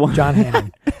 love. John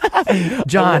Hannon.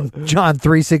 John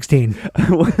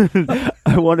 3:16.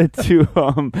 I wanted to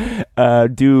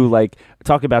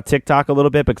talk about TikTok a little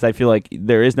bit because I feel like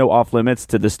there is no off limits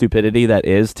to the stupidity that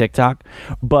is TikTok.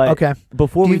 But okay,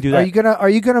 before we do that, are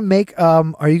you gonna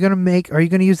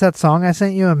use that song I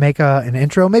sent you and make an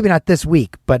intro? Maybe not this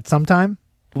week, but sometime.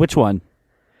 Which one?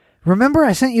 Remember,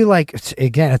 I sent you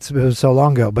it was so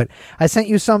long ago, but I sent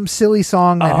you some silly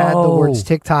song that had the words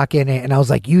TikTok in it, and I was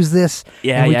like, use this,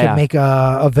 and we can make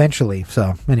eventually.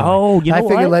 So anyway, I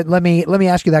figured let me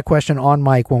ask you that question on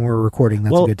mic when we're recording.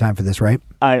 That's a good time for this, right?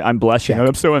 I'm blushing.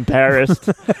 I'm so embarrassed.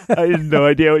 I had no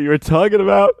idea what you were talking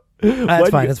about.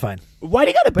 That's fine. That's fine. Why do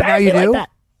you got to back me like that?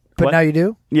 But now you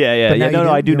do. Yeah.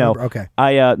 No, I do know. Okay.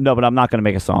 No, but I'm not going to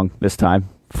make a song this time.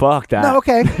 Fuck that. No,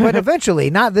 okay. But eventually,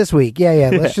 not this week. Yeah.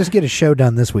 Let's just get a show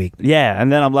done this week. Yeah,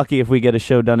 and then I'm lucky if we get a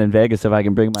show done in Vegas if I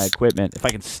can bring my equipment. If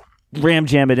I can ram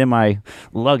jam it in my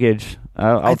luggage,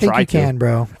 I'll try to. I think you can,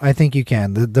 bro. I think you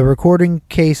can. The recording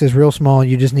case is real small.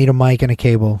 You just need a mic and a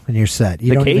cable, and you're set.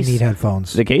 You don't even need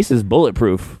headphones. The case is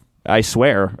bulletproof. I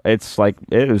swear. It's like,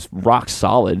 it is rock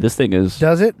solid. This thing is...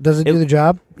 Does it? Does it do the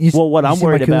job? What I'm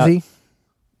worried about...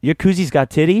 Your koozie got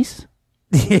titties?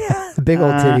 Yeah, big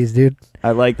old titties, dude.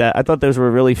 I like that. I thought those were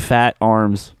really fat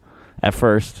arms at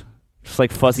first. Just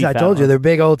like fuzzy I told you, they're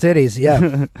big old titties.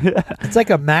 Yeah. It's like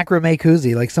a macrame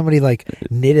koozie. Like somebody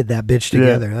knitted that bitch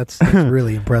together. Yeah. That's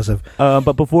really impressive.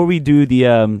 But before we do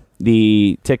the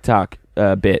TikTok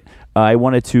bit, I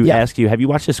wanted to ask you, have you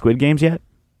watched the Squid Games yet?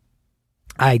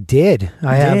 I did.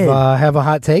 I have a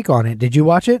hot take on it. Did you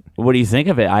watch it? What do you think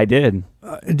of it? I did.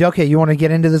 Okay, you want to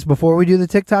get into this before we do the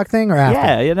TikTok thing or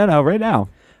after? Yeah, no, right now.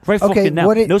 Right fucking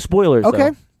now. No spoilers, okay.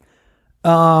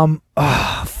 Though.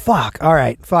 Fuck. All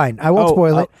right, fine. I won't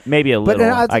spoil it. Maybe a little,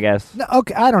 I guess.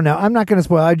 Okay, I don't know. I'm not going to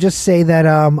spoil it. I just say that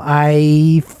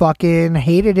I fucking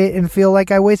hated it and feel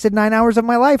like I wasted 9 hours of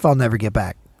my life I'll never get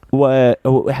back. What?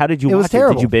 How did you watch it? Was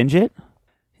terrible. Did you binge it?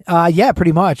 Yeah,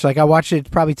 pretty much. Like I watched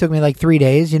it. Probably took me like 3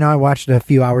 days. You know, I watched it a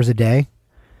few hours a day.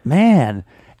 Man,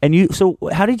 and you. So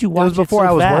how did you watch was before it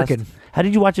so I was fast? working. How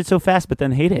did you watch it so fast, but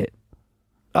then hate it?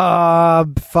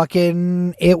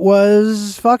 Fucking, it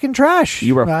was fucking trash.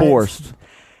 You were forced.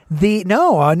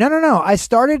 No.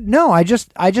 I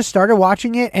just started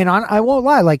watching it, and I won't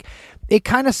lie, like it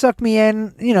kind of sucked me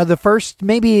in. You know, the first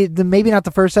maybe not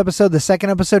the first episode, the second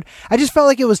episode. I just felt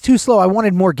like it was too slow. I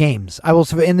wanted more games. I will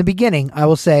in the beginning. I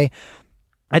will say.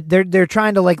 They're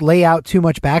trying to like lay out too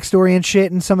much backstory and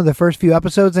shit in some of the first few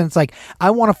episodes, and it's like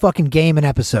I want a fucking game an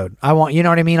episode. I want, you know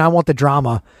what I mean? I want the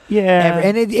drama. Yeah,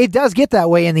 and it does get that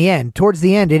way in the end. Towards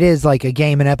the end, it is like a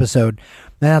game an episode,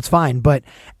 and that's fine. But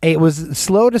it was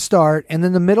slow to start, and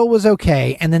then the middle was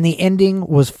okay, and then the ending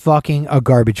was fucking a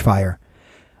garbage fire.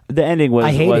 The ending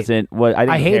wasn't what I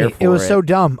didn't hate care it. for. It was so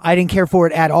dumb. I didn't care for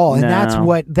it at all. And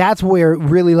No. that's where it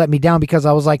really let me down, because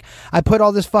I was like, I put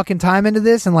all this fucking time into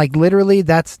this, and like literally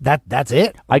that's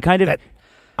it. I kind of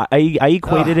I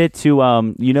equated it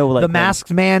to you know, like The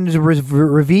masked man's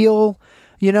reveal,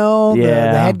 you know, the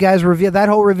head guy's reveal, that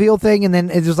whole reveal thing, and then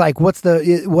it's just like, I want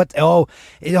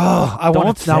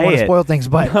to spoil things,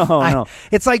 but No.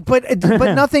 it's like, but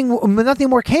nothing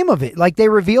more came of it. Like they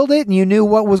revealed it, and you knew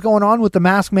what was going on with the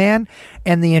masked man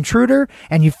and the intruder,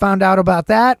 and you found out about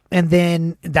that, and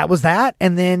then that was that,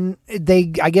 and then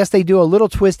I guess they do a little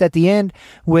twist at the end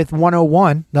with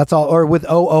 101. That's all, or with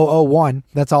 0001.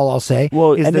 That's all I'll say.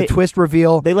 Well, is and the twist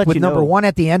reveal they let with you number know. 1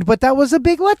 at the end, but that was a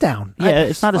big letdown. Yeah,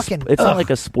 it's not not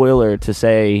like a spoiler to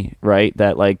say, right,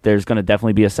 that like there's going to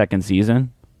definitely be a second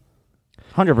season.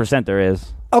 100% there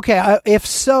is. Okay, if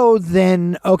so,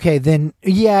 then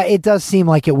yeah, it does seem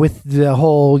like it with the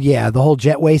whole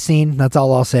jetway scene. That's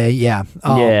all I'll say. Yeah.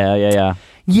 Yeah.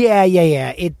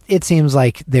 Yeah. It seems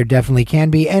like there definitely can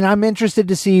be, and I'm interested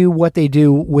to see what they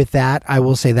do with that. I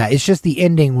will say that it's just the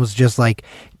ending was just like,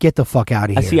 get the fuck out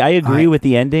of here. See, I agree with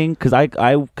the ending, because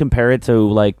I compare it to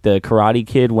like the Karate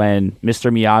Kid when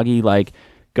Mr. Miyagi like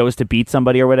goes to beat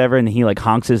somebody or whatever, and he like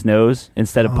honks his nose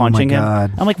instead of punching him.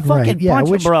 God. I'm like, fucking punch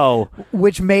him, bro.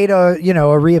 Which made a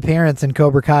reappearance in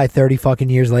Cobra Kai 30 fucking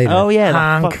years later. Oh yeah,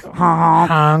 honk.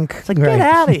 It's like, get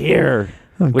out of here.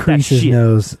 With that Crease's shit.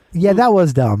 nose. Yeah, that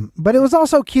was dumb. But it was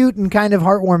also cute and kind of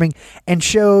heartwarming, and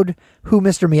showed who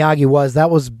Mr. Miyagi was. That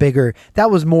was bigger.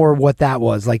 That was more what that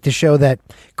was. Like, to show that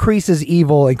Kreese is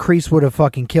evil and Kreese would have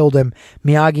fucking killed him.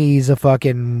 Miyagi's a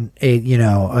fucking,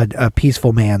 a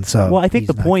peaceful man. So, well, I think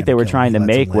the point they were trying to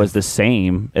make was the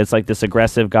same. It's like this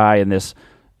aggressive guy and this,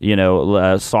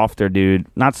 softer dude.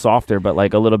 Not softer, but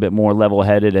like a little bit more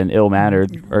level-headed and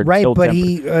ill-mannered. Or right, but ill-tempered.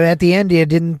 he, at the end, he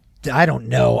didn't. I don't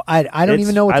know. I don't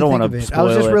even know what to think of it. I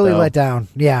was just really let down.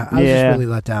 Yeah, I was just really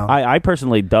let down. I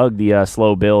personally dug the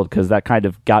slow build, because that kind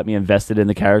of got me invested in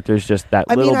the characters just that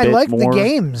little bit more. I like the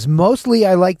games. Mostly,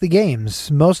 I like the games.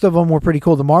 Most of them were pretty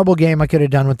cool. The marble game I could have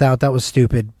done without. That was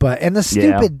stupid. And the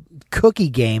stupid cookie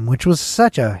game, which was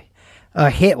such a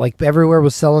hit. Like everywhere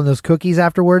was selling those cookies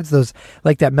afterwards. Those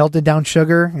like that melted down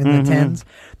sugar in the tins.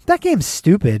 That game's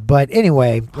stupid, but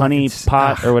anyway. Honey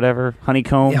pot or whatever.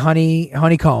 Honeycomb.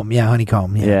 Honeycomb. Yeah,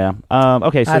 honeycomb. Yeah.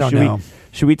 Okay, so I don't know.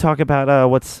 Should we talk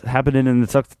about what's happening in the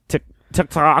TikTok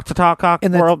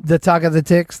world? The talk of the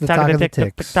ticks. The talk of the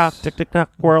ticks.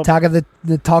 TikTok world. Talk of the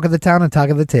talk of the town and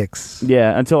talk of the ticks.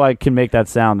 Yeah, until I can make that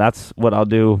sound, that's what I'll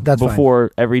do. That's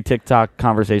before every TikTok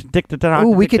conversation. TikTok.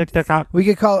 Ooh, we could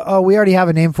call. Oh, we already have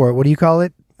a name for it. What do you call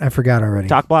it? I forgot already.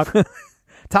 Talk block.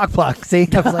 Talk block. See,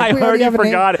 I was like, I we already have a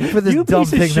forgot name it. for this You dumb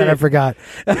piece of thing that I shit. forgot.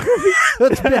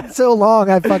 It's been so long,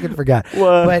 I fucking forgot.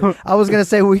 What? But I was gonna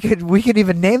say we could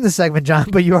even name the segment, John,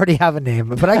 but you already have a name.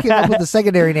 But I came up with the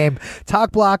secondary name: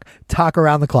 Talk Block, Talk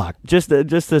Around the Clock, Just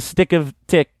a stick of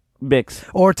tick bix.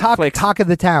 or Talk of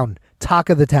the Town. Talk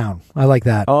of the Town. I like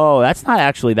that. Oh, that's not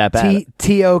actually that bad.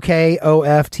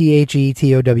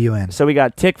 TOKOFTHETOWN. So we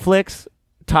got Tick Flicks,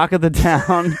 Talk of the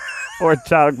Town, or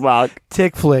Talk Block.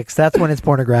 Tick flicks. That's when it's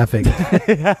pornographic.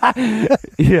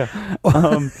 Yeah.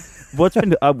 What's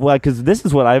been because this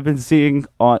is what I've been seeing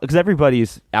on, because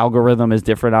everybody's algorithm is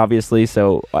different, obviously.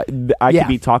 So I could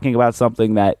be talking about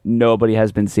something that nobody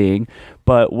has been seeing,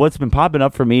 but what's been popping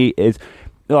up for me is,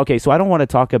 okay, so I don't want to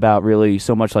talk about really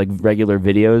so much like regular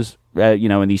videos,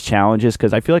 in these challenges,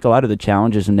 because I feel like a lot of the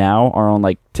challenges now are on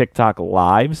like TikTok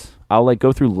lives. I'll like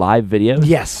go through live videos,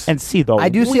 Yes, and see the. I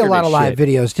do see a lot of live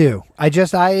videos too. I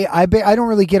don't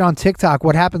really get on TikTok.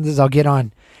 What happens is I'll get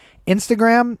on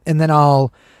Instagram, and then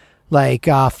I'll like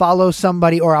follow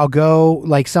somebody, or I'll go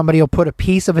like somebody will put a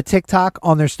piece of a TikTok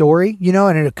on their story,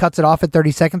 and it cuts it off at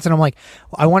 30 seconds, and I'm like,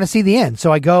 I want to see the end,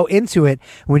 so I go into it,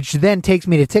 which then takes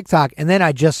me to TikTok, and then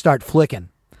I just start flicking.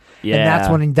 Yeah.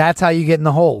 And that's how you get in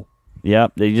the hole.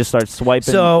 Yep. They just start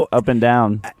swiping So- up and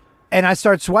down. And I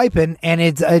start swiping, and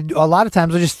it's a lot of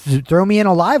times they just throw me in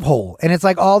a live hole, and it's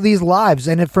like all these lives.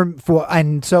 And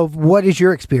and so, what is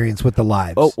your experience with the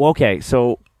lives? Oh, okay.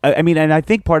 So, I mean, and I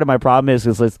think part of my problem is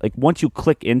like once you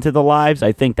click into the lives,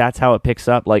 I think that's how it picks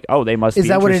up. Like, oh, they must. Is be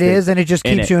that what it interested is? And it just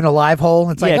in keeps it. you in a live hole.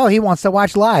 It's like, Yeah. oh, he wants to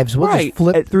watch lives. We'll just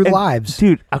flip through And, lives.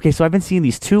 dude. Okay, so I've been seeing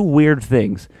these two weird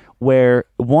things where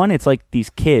one, it's like these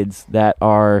kids that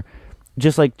are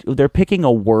just like they're picking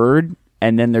a word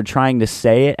and then they're trying to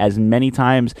say it as many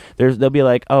times. They'll be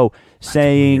like, oh,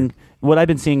 saying what I've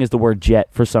been seeing is the word jet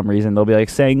for some reason. They'll be like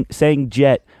saying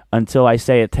jet until I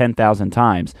say it 10,000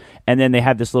 times. And then they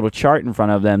have this little chart in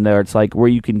front of them there. It's like where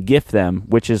you can gift them,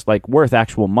 which is like worth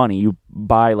actual money. You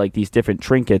buy like these different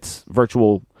trinkets,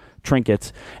 virtual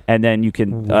trinkets, and then you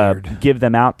can give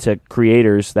them out to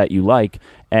creators that you like.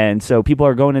 And so people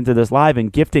are going into this live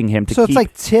and gifting him to So keep, it's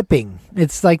like tipping.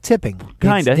 It's like tipping.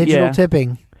 Kinda, It's digital yeah.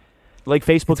 tipping. like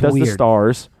Facebook it's does the weird.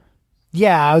 stars.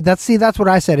 Yeah, that's what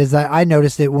I said is that I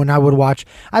noticed it when I would watch.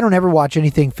 I don't ever watch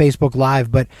anything Facebook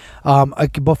Live, but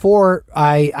before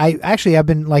I've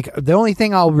been like the only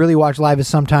thing I'll really watch live is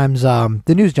sometimes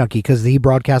the News Junkie because he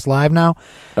broadcasts live now.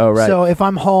 Oh, right. So if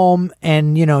I'm home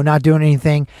and not doing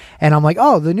anything, and I'm like,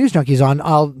 oh, the News Junkie's on,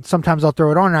 I'll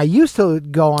throw it on. And I used to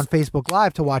go on Facebook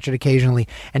Live to watch it occasionally,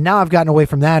 and now I've gotten away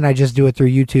from that and I just do it through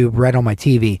YouTube right on my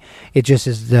TV. It just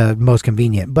is the most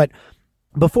convenient, but.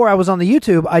 Before I was on the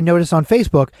YouTube, I noticed on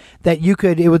Facebook that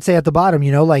it would say at the bottom,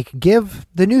 like, give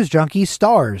the News Junkie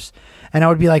stars. And I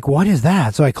would be like, what is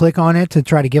that? So I click on it to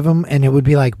try to give them, and it would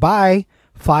be like, buy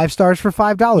 5 stars for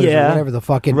 $5 Yeah. or whatever the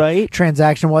fucking Right.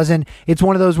 transaction was. And it's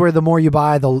one of those where the more you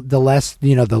buy, the less,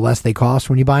 the less they cost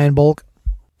when you buy in bulk.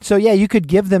 So yeah, you could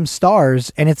give them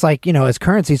stars, and it's like, as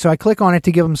currency. So I click on it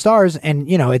to give them stars, and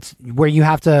it's where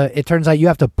it turns out you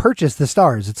have to purchase the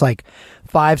stars. It's like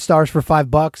 5 stars for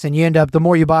 $5, and you end up, the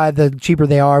more you buy, the cheaper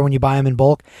they are when you buy them in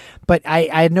bulk. But I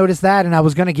had noticed that, and I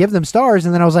was going to give them stars,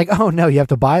 and then I was like, oh no, you have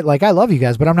to buy it. Like, I love you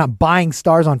guys, but I'm not buying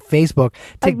stars on Facebook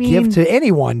to give to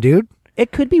anyone, dude.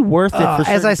 It could be worth it for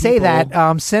As I say people.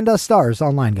 that, send us stars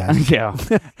online, guys. Yeah.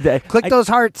 Click those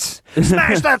hearts.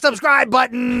 Smash that subscribe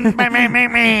button.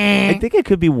 I think it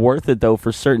could be worth it though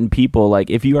for certain people. Like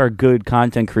if you are a good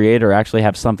content creator, actually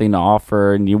have something to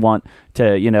offer, and you want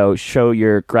to, show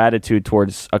your gratitude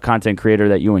towards a content creator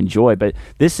that you enjoy. But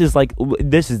this is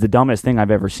the dumbest thing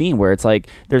I've ever seen. Where it's like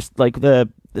there's like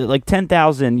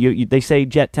 10,000. They say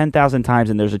jet 10,000 times,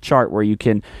 and there's a chart where you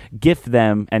can gift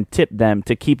them and tip them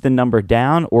to keep the number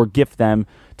down, or gift them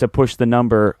to push the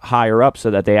number higher up so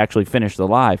that they actually finish the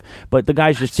live. But the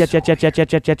guys just jet.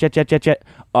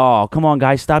 Oh, come on,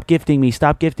 guys, stop gifting me.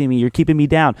 You're keeping me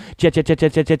down.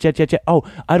 Jet. Oh,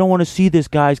 I don't want to see this,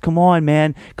 guys. Come on,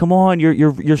 man. Come on.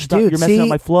 You're stuck. Dude, you're messing up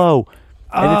my flow.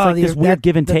 And it's like this weird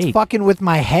give and That's take. fucking with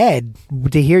my head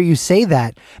to hear you say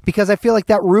that, because I feel like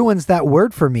that ruins that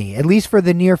word for me, at least for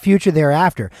the near future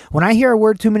thereafter. When I hear a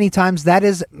word too many times, that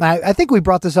is, I think we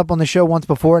brought this up on the show once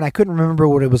before, and I couldn't remember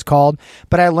what it was called,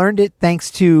 but I learned it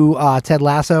thanks to Ted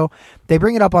Lasso. They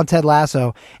bring it up on Ted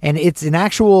Lasso, and it's an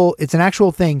actual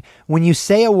thing. When you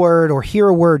say a word or hear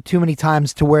a word too many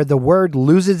times to where the word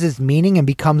loses its meaning and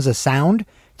becomes a sound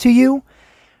to you,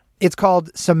 it's called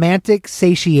semantic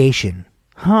satiation.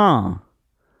 Huh.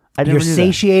 I never You're knew that.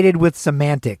 satiated with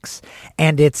semantics,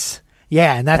 and and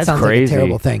that That's sounds crazy. like a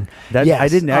terrible thing. I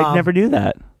didn't. I never knew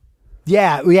that.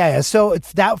 Yeah. So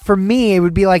it's that for me, it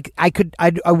would be like I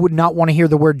would not want to hear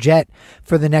the word jet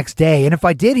for the next day, and if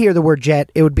I did hear the word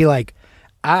jet, it would be like,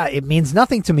 it means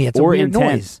nothing to me. It's Or a weird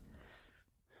intent. noise.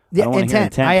 Yeah, wanna hear intent.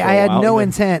 intent I for a had while no either.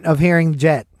 intent of hearing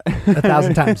jet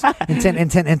 1,000 times.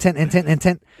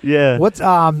 Intent. Yeah. What's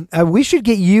we should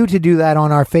get you to do that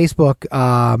on our Facebook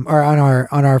or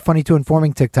on our Funny to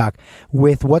Informing TikTok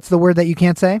with what's the word that you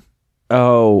can't say?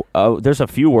 Oh, there's a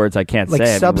few words I can't Like say. I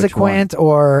mean, which subsequent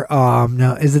or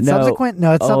no, is it No. subsequent?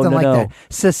 No, it's Oh, something no, like no. that.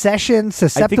 Secession, I think we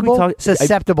susceptible, talked-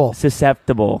 susceptible.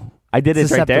 Susceptible. I did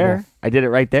it right there. Susceptible. I did it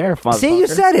right there. See, you motherfucker.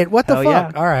 said it. What the Hell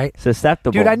fuck? yeah. All right.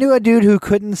 Susceptible. Dude, I knew a dude who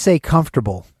couldn't say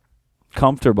comfortable.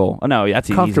 Comfortable. Oh no, that's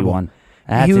an easy Comfortable. one.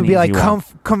 That's He would an be like easy one.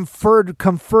 comfortable,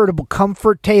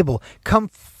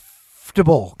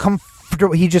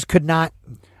 comfortable. He just could not.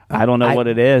 I don't know what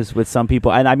it is with some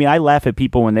people, and I mean, I laugh at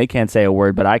people when they can't say a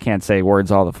word, but I can't say words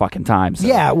all the fucking time. So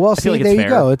Yeah, well, I see, feel like there it's you fair.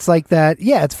 go. It's like that.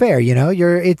 Yeah, it's fair.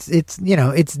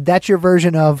 That's your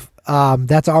version of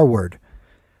that's our word.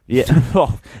 Yeah,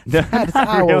 Oh, That's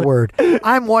our really. word.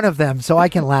 I'm one of them, so I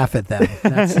can laugh at them.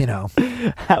 That's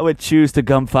How it chews to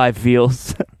gum 5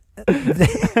 feels.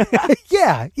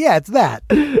 yeah, it's that.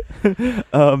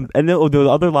 And then the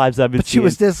other lives I've been But she seeing.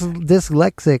 was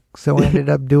dyslexic, so I ended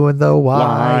up doing the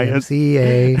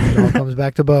YMCA. It all comes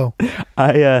back to Bo.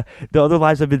 The other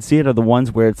lives I've been seeing are the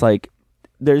ones where it's like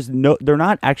they're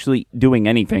not actually doing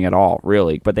anything at all,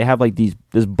 really, but they have like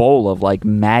this bowl of like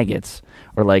maggots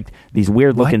or like these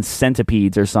weird looking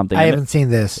centipedes or something. I haven't seen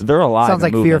this. They're alive. Sounds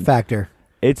like and Fear moving. Factor.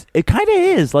 It kind of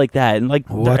is like that, and like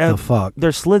What the fuck?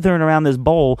 They're slithering around this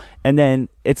bowl, and then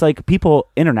it's like people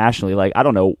internationally, like I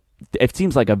don't know, it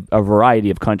seems like a variety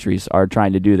of countries are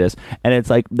trying to do this, and it's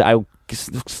like I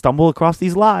stumble across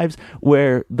these lives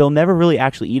where they'll never really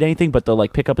actually eat anything, but they'll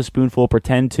like pick up a spoonful,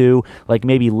 pretend to like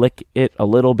maybe lick it a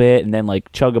little bit, and then like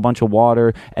chug a bunch of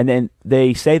water, and then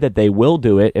they say that they will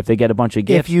do it if they get a bunch of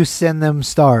gifts. If you send them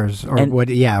stars or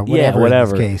whatever.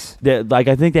 Whatever. In this case. Like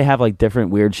I think they have like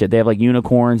different weird shit. They have like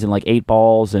unicorns and like 8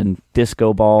 balls and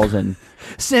disco balls and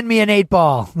Send me an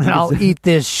 8-ball and I'll eat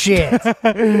this shit.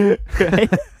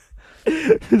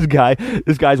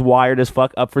 this guy's wired as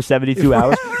fuck up for 72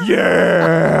 hours.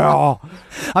 Yeah.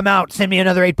 I'm out. Send me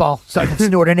another 8-ball so I can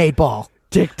snort an 8-ball.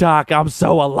 TikTok, I'm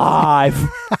so alive.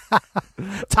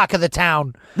 Talk of the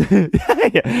town.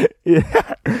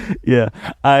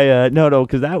 yeah. No,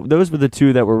 because those were the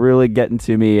two that were really getting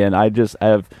to me, and I just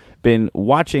have been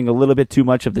watching a little bit too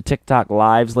much of the TikTok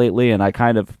lives lately, and I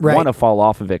kind of want to fall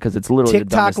off of it because it's literally the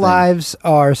TikTok dumbest thing. lives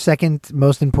are second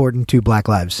most important to Black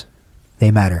lives. They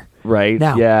matter. Right.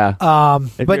 Now, yeah.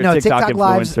 But you're a no, TikTok TikTok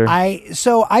lives.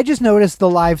 influencer. I just noticed the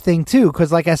live thing too,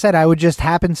 because like I said, I would just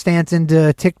happenstance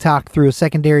into TikTok through a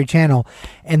secondary channel,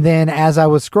 and then as I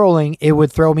was scrolling, it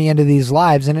would throw me into these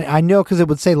lives, and I know because it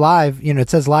would say live. It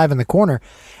says live in the corner,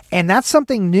 and that's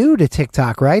something new to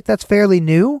TikTok, right? That's fairly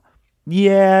new.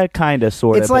 Yeah, kind of,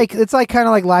 sort of. It's like kind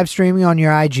of like live streaming on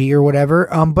your IG or whatever.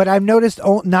 But I've noticed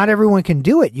not everyone can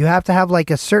do it. You have to have like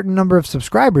a certain number of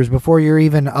subscribers before you're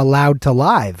even allowed to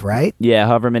live, right? Yeah,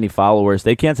 however many followers.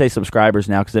 They can't say subscribers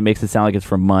now because it makes it sound like it's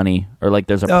for money or like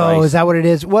there's a price. Oh, is that what it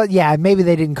is? Well, yeah, maybe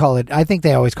they didn't call it. I think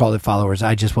they always called it followers.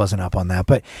 I just wasn't up on that.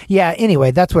 But yeah, anyway,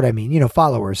 that's what I mean.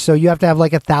 Followers. So you have to have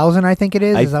like 1,000. I think it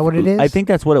is. Is that what it is? I think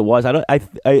that's what it was.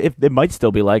 It might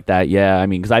still be like that. Yeah, I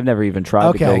mean, because I've never even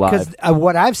tried to go live. Because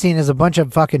what I've seen is a bunch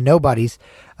of fucking nobodies,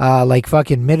 like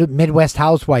fucking Midwest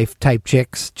housewife type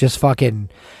chicks, just fucking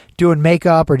doing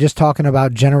makeup or just talking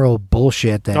about general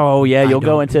bullshit that you'll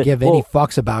go into give any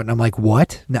fucks about, and I'm like,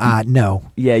 what? No.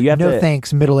 Yeah, you have no to.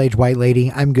 thanks, middle-aged white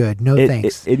lady. I'm good. No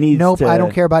thanks. It needs. Nope. To, I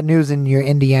don't care about news in your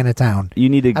Indiana town. You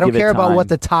need to. I don't give care it about time. what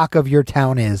the talk of your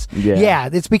town is. Yeah.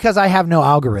 It's because I have no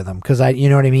algorithm. Because you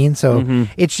know what I mean. So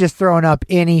it's just throwing up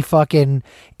any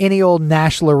old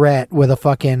Nash Lorette with a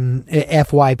fucking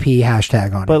FYP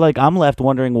hashtag on it. But like, I'm left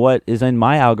wondering what is in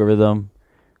my algorithm.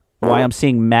 Why I'm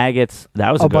seeing maggots.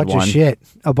 That was a good bunch one. of shit.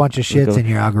 A bunch of shits in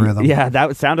your algorithm. Yeah,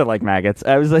 that sounded like maggots.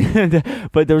 I was like,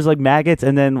 but there was like maggots,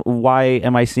 and then why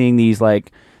am I seeing these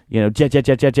like, jet.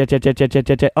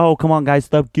 Oh, come on, guys,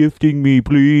 stop gifting me,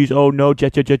 please. Oh no,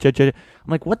 jet. I'm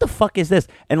like, what the fuck is this?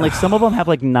 And like, some of them have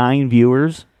like 9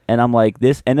 viewers. And I'm like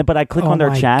this, and then but I click on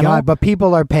their channel. God, but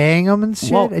people are paying them and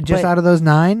shit just out of those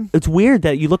 9. It's weird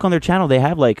that you look on their channel, they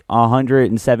have like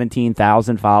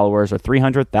 117,000 followers or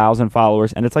 300,000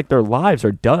 followers, and it's like their lives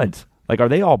are duds. Like, are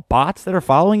they all bots that are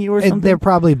following you or something? They're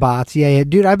probably bots. Yeah,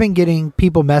 dude. I've been getting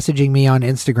people messaging me on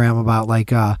Instagram about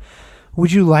like,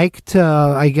 would you like to?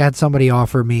 I had somebody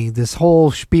offer me this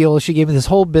whole spiel. She gave me this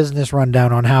whole business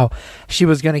rundown on how she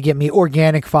was going to get me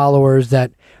organic followers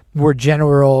that were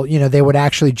general, they would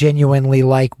actually genuinely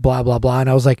like blah, blah, blah. And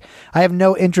I was like, I have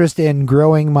no interest in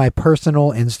growing my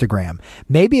personal Instagram.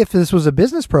 Maybe if this was a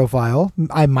business profile,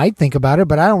 I might think about it,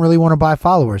 but I don't really want to buy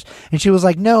followers. And she was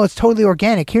like, no, it's totally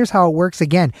organic. Here's how it works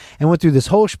again. And went through this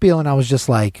whole spiel, and I was just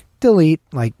like, delete.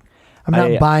 Like, I'm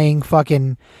not buying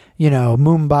fucking,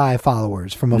 Mumbai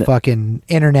followers from a fucking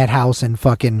internet house in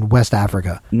fucking West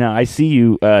Africa. No, I see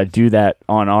you do that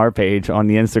on our page on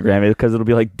the Instagram because it'll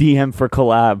be like DM for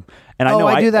collab. And I know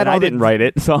I do that. I didn't write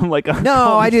it, so I'm like,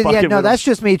 no, I did. Yeah, no, that's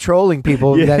just me trolling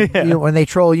people. When they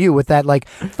troll you with that like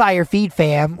fire feed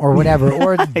fam or whatever,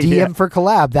 or DM for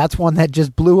collab. That's one that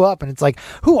just blew up, and it's like,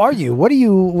 who are you? What do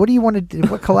you want to do?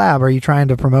 What collab are you trying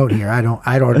to promote here? I don't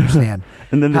understand.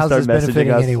 And then they how's start this messaging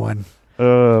benefiting us. anyone?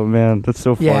 Oh man, that's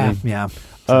so funny. Yeah.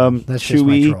 So that's just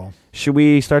my troll. Should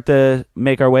we start to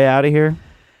make our way out of here?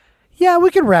 Yeah,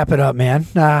 we can wrap it up, man.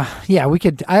 Yeah, we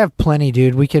could. I have plenty,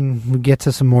 dude. We can get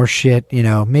to some more shit.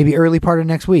 Maybe early part of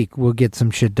next week we'll get some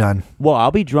shit done. Well,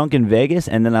 I'll be drunk in Vegas,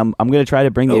 and then I'm gonna try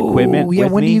to bring the equipment. Oh, yeah.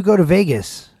 With When me. do you go to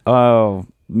Vegas? Oh,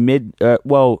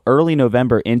 early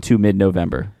November into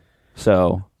mid-November.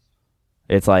 So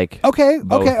it's like Okay.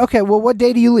 Well, what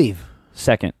day do you leave?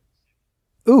 2nd.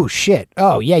 Ooh, shit.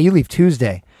 Oh, yeah, you leave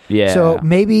Tuesday. Yeah. So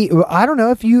maybe, I don't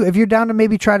know, if you're down to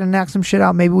maybe try to knock some shit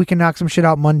out, maybe we can knock some shit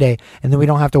out Monday, and then we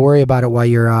don't have to worry about it while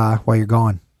you're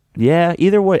gone. Yeah,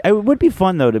 either way. It would be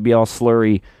fun, though, to be all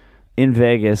slurry in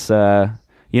Vegas,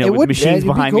 with machines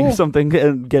behind me or something,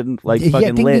 getting like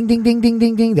fucking ding, lit. ding, ding, ding, ding,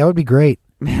 ding, ding. That would be great.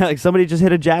 Like somebody just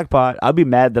hit a jackpot. I'll be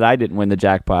mad that I didn't win the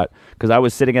jackpot because I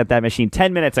was sitting at that machine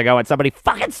 10 minutes ago and somebody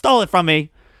fucking stole it from me.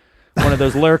 One of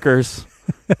those lurkers.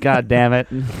 God damn it.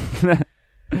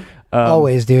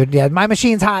 Always, dude. Yeah, my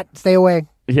machine's hot. Stay away.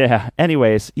 Yeah.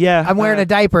 Anyways, yeah. I'm wearing a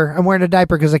diaper. I'm wearing a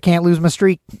diaper because I can't lose my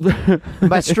streak.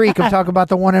 By streak, I'm talking about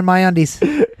the one in my undies.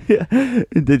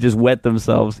 They just wet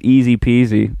themselves, easy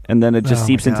peasy, and then it just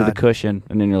seeps into the cushion,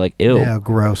 and then you're like, ew. Yeah,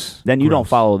 gross. Then you don't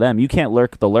follow them. You can't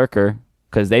lurk the lurker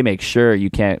because they make sure you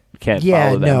can't follow them.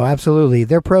 Yeah, no, absolutely.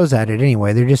 They're pros at it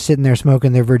anyway. They're just sitting there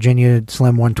smoking their Virginia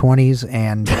Slim 120s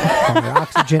and on their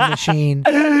oxygen machine,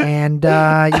 and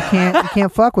you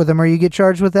can't fuck with them or you get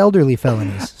charged with elderly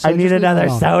felonies. So I need just leave them another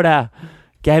alone. soda.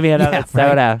 Give me another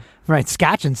soda. Right,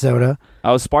 scotch and soda.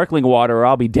 Oh, sparkling water, or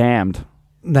I'll be damned.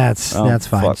 That's Oh,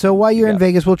 fine. fuck. So while you're in Yeah.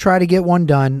 Vegas, we'll try to get one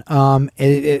done,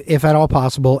 if at all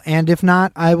possible. And if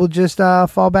not, I will just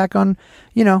fall back on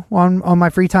my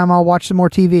free time. I'll watch some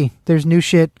more TV. There's new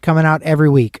shit coming out every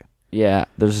week. Yeah,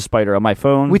 there's a spider on my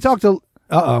phone. We talked to.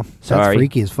 That's Sorry.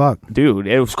 freaky as fuck. Dude,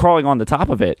 it was crawling on the top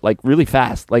of it, like really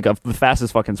fast, like the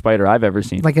fastest fucking spider I've ever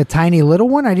seen. Like a tiny little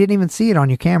one. I didn't even see it on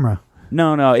your camera.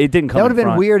 No, it didn't come. That would have in been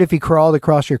front. weird if he crawled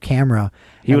across your camera.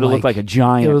 He and, would have looked like a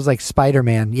giant. It was like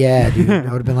Spider-Man. Yeah, dude. I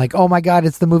would have been like, oh my God,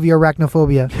 it's the movie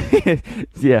Arachnophobia.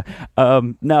 Yeah.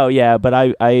 No, yeah, but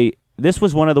I this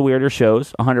was one of the weirder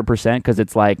shows, 100%, because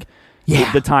it's like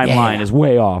Yeah, the timeline yeah. is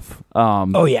way off.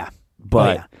 Oh yeah.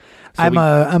 But yeah.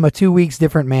 I'm a 2 weeks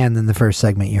different man than the first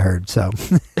segment you heard. So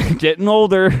getting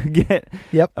older.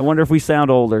 Yep. I wonder if we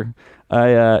sound older.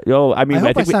 I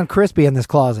hope I sound crispy in this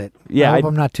closet. Yeah, I hope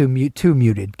I'm not too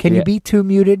muted. Can you Yeah. be too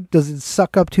muted? Does it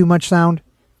suck up too much sound?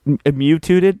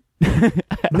 mutated. I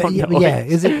don't know. Yeah.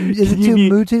 Is it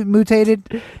too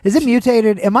mutated? Is it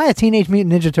mutated? Am I a Teenage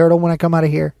Mutant Ninja Turtle when I come out of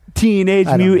here? Teenage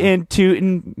I don't Mutant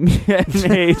Tootin'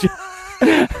 Age.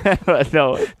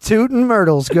 No. Tootin'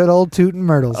 Myrtles, good old Tootin'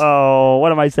 Myrtles. Oh,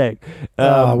 what am I saying?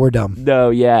 We're dumb. No,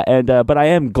 yeah, and but I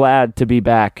am glad to be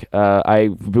back.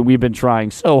 We've been trying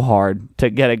so hard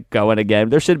to get it going again.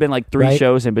 There should have been like 3 Right.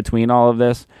 shows in between all of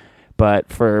this,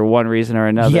 but for one reason or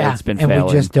another, it's been and failing.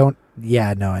 we just don't.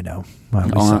 Yeah, no, I know. Well,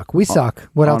 we On- suck. We suck.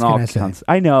 What on else all can I say? counts.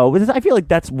 I know, but I feel like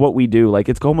that's what we do. Like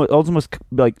it's almost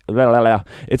like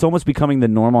it's almost becoming the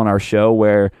norm on our show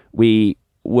where we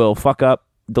will fuck up,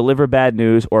 deliver bad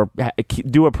news, or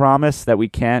do a promise that we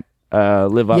can't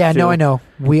live up to. Yeah, no, I know.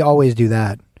 We always do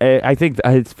that. I think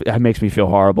it makes me feel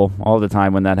horrible all the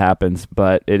time when that happens,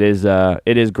 but it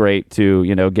is great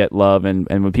to get love and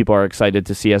when people are excited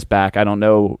to see us back. I don't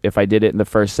know if I did it in the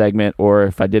first segment or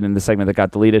if I did it in the segment that got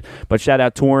deleted, but shout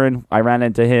out Torin. I ran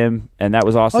into him and that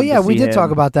was awesome. Oh yeah, to we see did him. talk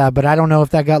about that, but I don't know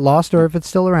if that got lost or if it's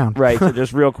still around. Right, so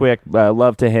just real quick,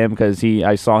 love to him because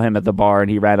I saw him at the bar and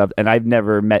he ran up, and I've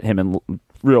never met him in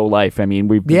real life. I mean,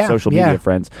 we've been social media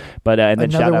friends, but and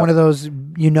then shout Another out, one of those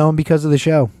him because of the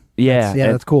show. yeah,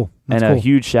 That's cool. That's and cool. a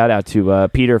huge shout out to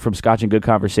Peter from Scotch and Good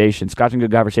Conversation. Scotch and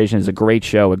Good Conversation is a great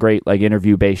show, a great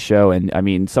interview based show, and I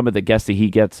mean some of the guests that he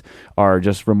gets are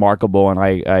just remarkable, and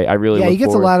I really he look gets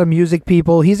forward. a lot of music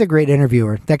people. He's a great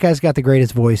interviewer. That guy's got the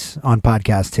greatest voice on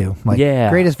podcasts too.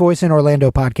 Greatest voice in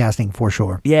Orlando podcasting for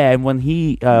sure. Yeah, and when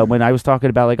when I was talking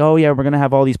about like, oh yeah, we're gonna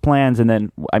have all these plans, and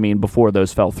then I mean before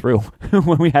those fell through,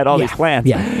 when we had all these plans,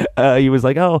 he was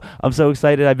like, oh, I'm so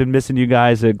excited, I've been missing you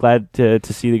guys, glad to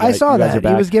see the guys. I saw you guys that are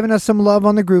back. he was giving us some love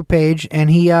on the group page,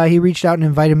 and he reached out and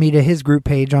invited me to his group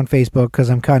page on Facebook because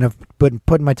I'm kind of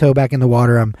putting my toe back in the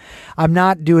water. I'm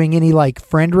not doing any like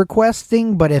friend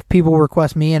requesting, but if people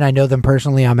request me and I know them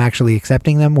personally, I'm actually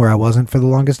accepting them where I wasn't for the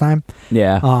longest time.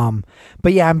 Yeah.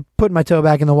 But yeah, I'm putting my toe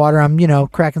back in the water. I'm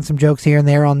cracking some jokes here and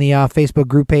there on the Facebook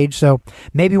group page. So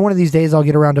maybe one of these days I'll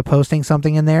get around to posting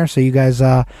something in there. So you guys,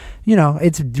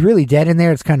 it's really dead in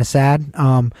there. It's kind of sad.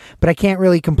 But I can't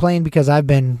really complain because I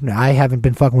haven't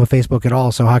been fucking with Facebook at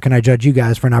all. So how can I judge you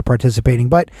guys for not participating?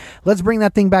 But let's bring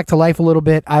that thing back to life a little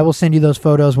bit. I will send you those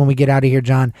photos when we get out of here,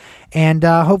 John. And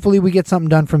hopefully we get something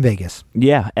done from Vegas.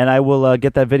 Yeah, and I will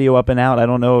get that video up and out. I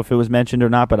don't know if it was mentioned or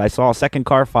not, but I saw a second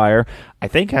car fire. I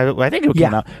think it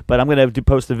came out, but I'm gonna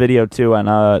post the video too, and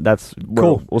that's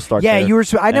cool. We'll start. Yeah, there.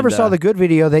 I never saw the good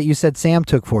video that you said Sam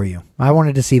took for you. I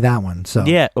wanted to see that one. So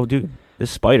yeah. Oh, dude, this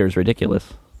spider's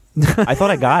ridiculous. I thought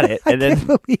I got it, and I then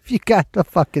can't believe you got a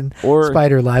fucking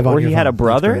spider live on or your he had phone. a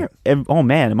brother. And, oh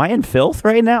man, am I in filth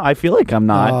right now? I feel like I'm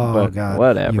not. Oh but God,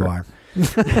 whatever. you are.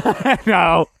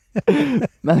 No.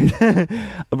 But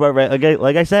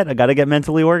like I said, I got to get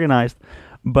mentally organized.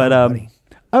 But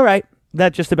all right,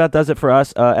 that just about does it for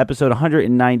us. Episode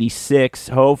 196.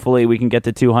 Hopefully, we can get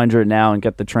to 200 now and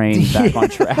get the train back on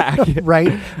track.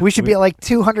 Right? We should be at like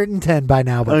 210 by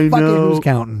now, but fuck it, who's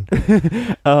counting?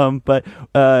 But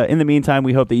in the meantime,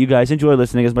 we hope that you guys enjoy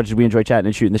listening as much as we enjoy chatting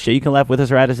and shooting the shit. You can laugh with us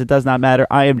or at us. It does not matter.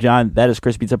 I am John. That is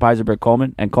Chris Pizza Peisenberg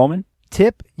Coleman. And Coleman?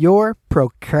 Tip your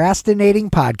procrastinating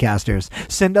podcasters.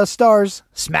 Send us stars.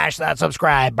 Smash that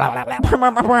subscribe. Blah,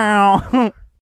 blah, blah.